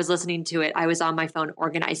 as I was listening to it, I was on my phone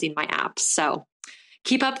organizing my apps. So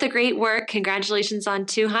keep up the great work. Congratulations on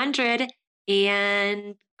 200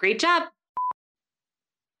 and great job.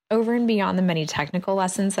 Over and beyond the many technical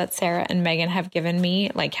lessons that Sarah and Megan have given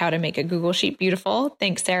me, like how to make a Google Sheet beautiful,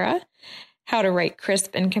 thanks Sarah, how to write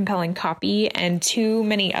crisp and compelling copy, and too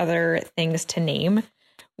many other things to name,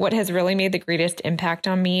 what has really made the greatest impact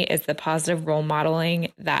on me is the positive role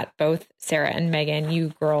modeling that both Sarah and Megan, you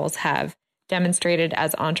girls, have demonstrated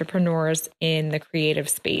as entrepreneurs in the creative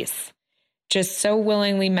space. Just so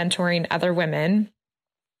willingly mentoring other women,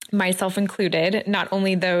 myself included, not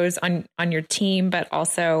only those on your team, but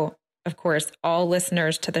also, of course, all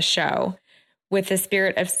listeners to the show, with the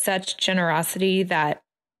spirit of such generosity that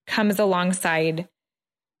comes alongside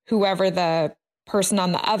whoever the person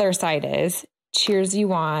on the other side is, cheers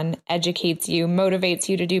you on, educates you, motivates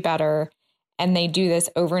you to do better. And they do this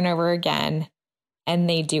over and over again, and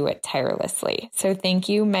they do it tirelessly. So thank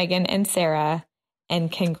you, Megan and Sarah,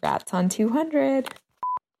 and congrats on 200.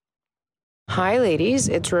 Hi, ladies.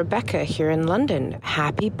 It's Rebecca here in London.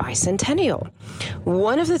 Happy bicentennial.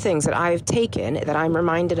 One of the things that I've taken that I'm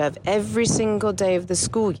reminded of every single day of the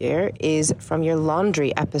school year is from your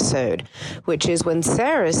laundry episode, which is when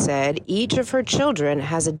Sarah said each of her children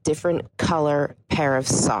has a different color pair of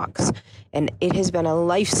socks. And it has been a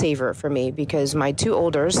lifesaver for me because my 2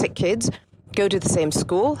 older kids go to the same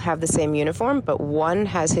school, have the same uniform, but one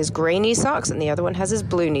has his gray knee socks and the other one has his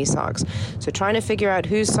blue knee socks. So trying to figure out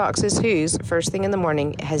whose socks is whose first thing in the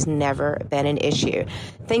morning has never been an issue.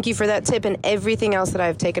 Thank you for that tip and everything else that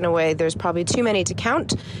I've taken away. There's probably too many to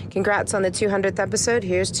count. Congrats on the 200th episode.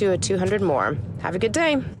 Here's to a 200 more. Have a good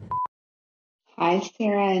day. Hi,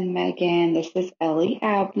 Sarah and Megan. This is Ellie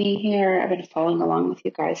Abney here. I've been following along with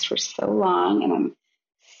you guys for so long, and I'm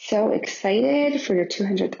so excited for your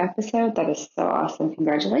 200th episode. That is so awesome.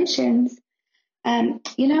 Congratulations.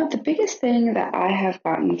 The biggest thing that I have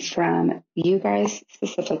gotten from you guys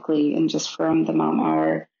specifically and just from the Mom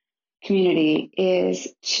Hour community is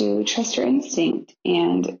to trust your instinct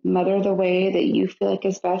and mother the way that you feel like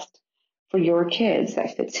is best for your kids,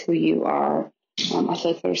 that fits who you are. I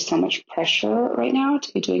feel like there's so much pressure right now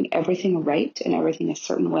to be doing everything right and everything a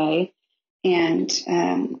certain way. And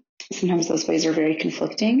sometimes those ways are very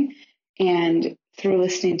conflicting. And through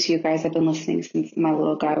listening to you guys, I've been listening since my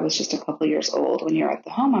little guy was just a couple years old when you're at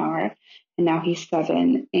the home hour, and now he's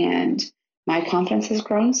 7. And my confidence has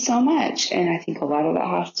grown so much. And I think a lot of that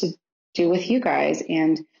has to do with you guys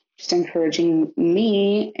and just encouraging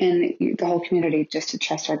me and the whole community just to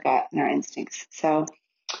trust our gut and our instincts. So,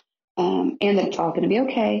 and that it's all going to be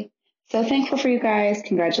okay. So thankful for you guys.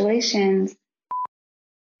 Congratulations.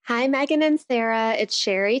 Hi, Megan and Sarah. It's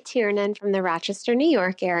Sherry Tiernan from the Rochester, New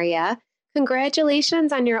York area.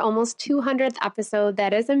 Congratulations on your almost 200th episode.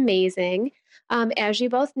 That is amazing. As you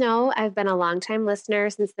both know, I've been a longtime listener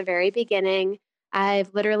since the very beginning.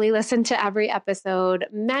 I've literally listened to every episode,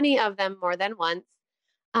 many of them more than once.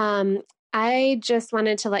 I just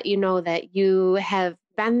wanted to let you know that you have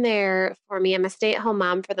been there for me. I'm a stay-at-home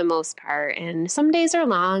mom for the most part, and some days are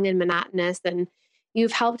long and monotonous, and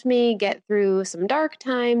You've helped me get through some dark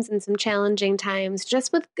times and some challenging times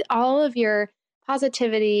just with all of your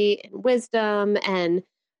positivity and wisdom and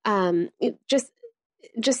just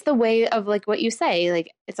the way of like what you say,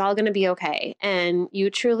 like it's all going to be okay. And you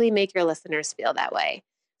truly make your listeners feel that way.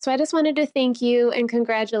 So I just wanted to thank you and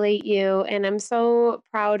congratulate you. And I'm so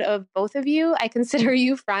proud of both of you. I consider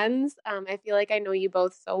you friends. I feel like I know you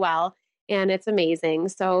both so well and it's amazing.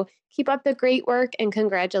 So keep up the great work and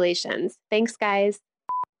congratulations. Thanks, guys.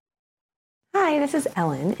 Hi, this is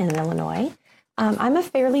Ellen in Illinois. I'm a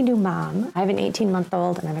fairly new mom. I have an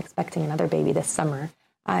 18-month-old and I'm expecting another baby this summer.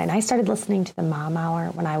 And I started listening to the Mom Hour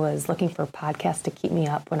when I was looking for podcasts to keep me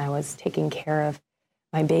up when I was taking care of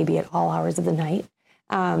my baby at all hours of the night.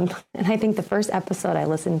 And I think the first episode I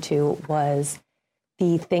listened to was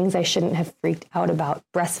the Things I Shouldn't Have Freaked Out About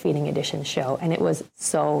Breastfeeding Edition show, and it was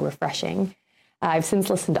so refreshing. I've since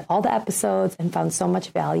listened to all the episodes and found so much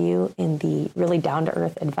value in the really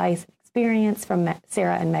down-to-earth advice and experience from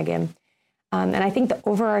Sarah and Megan. And I think the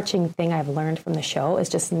overarching thing I've learned from the show is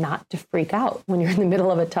just not to freak out when you're in the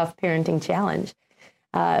middle of a tough parenting challenge.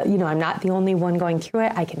 I'm not the only one going through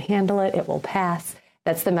it. I can handle it. It will pass.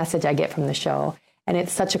 That's the message I get from the show. And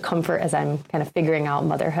it's such a comfort as I'm kind of figuring out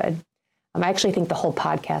motherhood. I actually think the whole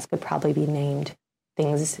podcast could probably be named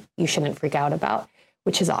Things You Shouldn't Freak Out About,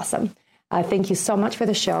 which is awesome. Thank you so much for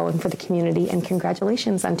the show and for the community, and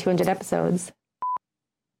congratulations on 200 episodes.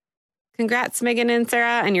 Congrats, Megan and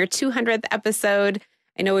Sarah, on your 200th episode.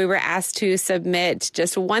 I know we were asked to submit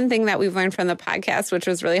just one thing that we've learned from the podcast, which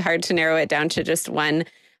was really hard to narrow it down to just one.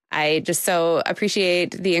 I just so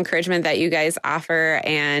appreciate the encouragement that you guys offer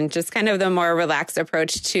and just kind of the more relaxed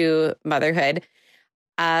approach to motherhood.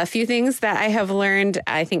 A few things that I have learned,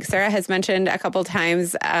 I think Sarah has mentioned a couple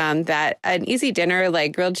times that an easy dinner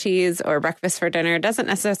like grilled cheese or breakfast for dinner doesn't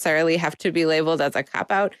necessarily have to be labeled as a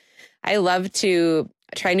cop-out. I love to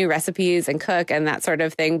try new recipes and cook and that sort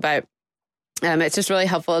of thing, but it's just really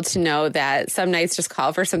helpful to know that some nights just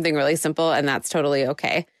call for something really simple and that's totally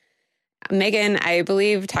okay. Megan, I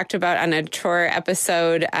believe, talked about on a chore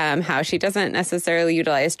episode how she doesn't necessarily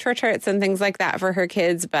utilize chore charts and things like that for her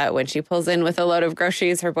kids, but when she pulls in with a load of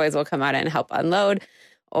groceries, her boys will come out and help unload.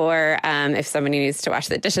 Or if somebody needs to wash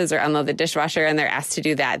the dishes or unload the dishwasher and they're asked to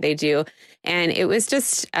do that, they do. And it was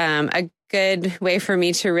just a good way for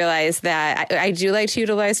me to realize that I do like to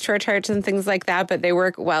utilize chore charts and things like that, but they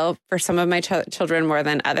work well for some of my children more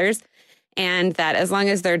than others. And that as long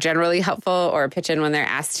as they're generally helpful or pitch in when they're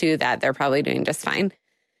asked to, that they're probably doing just fine.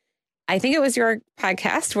 I think it was your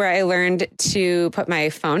podcast where I learned to put my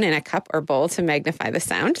phone in a cup or bowl to magnify the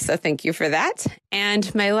sound. So thank you for that.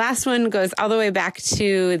 And my last one goes all the way back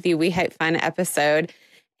to the We Hype Fun episode.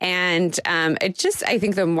 And I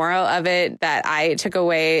think the moral of it that I took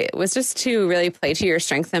away was just to really play to your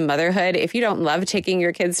strength in motherhood. If you don't love taking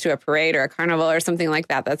your kids to a parade or a carnival or something like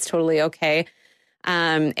that, that's totally okay.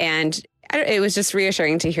 And it was just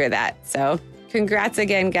reassuring to hear that. So congrats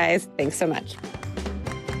again, guys. Thanks so much.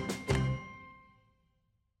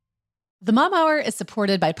 The Mom Hour is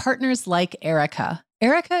supported by partners like Erica.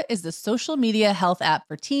 Erica is the social media health app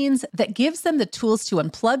for teens that gives them the tools to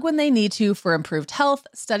unplug when they need to for improved health,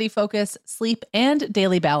 study focus, sleep, and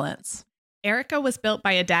daily balance. Erica was built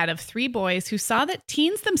by a dad of 3 boys who saw that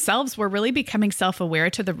teens themselves were really becoming self-aware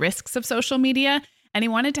to the risks of social media, and he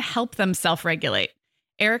wanted to help them self-regulate.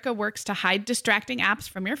 Erica works to hide distracting apps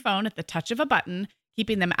from your phone at the touch of a button,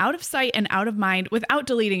 keeping them out of sight and out of mind without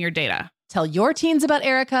deleting your data. Tell your teens about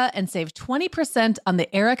Erica and save 20% on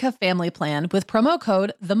the Erica family plan with promo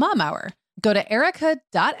code TheMomHour. Go to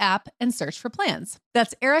erica.app and search for plans.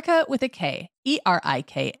 That's Erica with a K,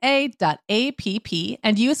 ERIKA.app,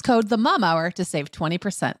 and use code TheMomHour to save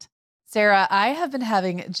 20%. Sarah, I have been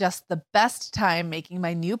having just the best time making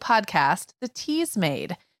my new podcast, The Teas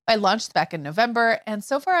Made. I launched back in November, and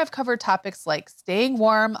so far I've covered topics like staying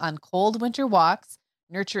warm on cold winter walks,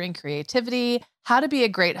 nurturing creativity, how to be a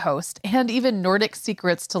great host, and even Nordic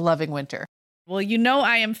secrets to loving winter. Well, you know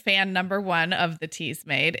I am fan number 1 of The Teas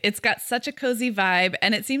Made. It's got such a cozy vibe,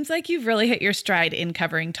 and it seems like you've really hit your stride in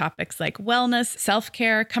covering topics like wellness,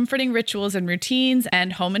 self-care, comforting rituals and routines,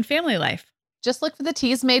 and home and family life. Just look for The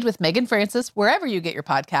Teas Made with Megan Francis wherever you get your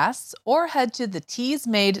podcasts, or head to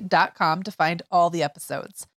theteasmade.com to find all the episodes.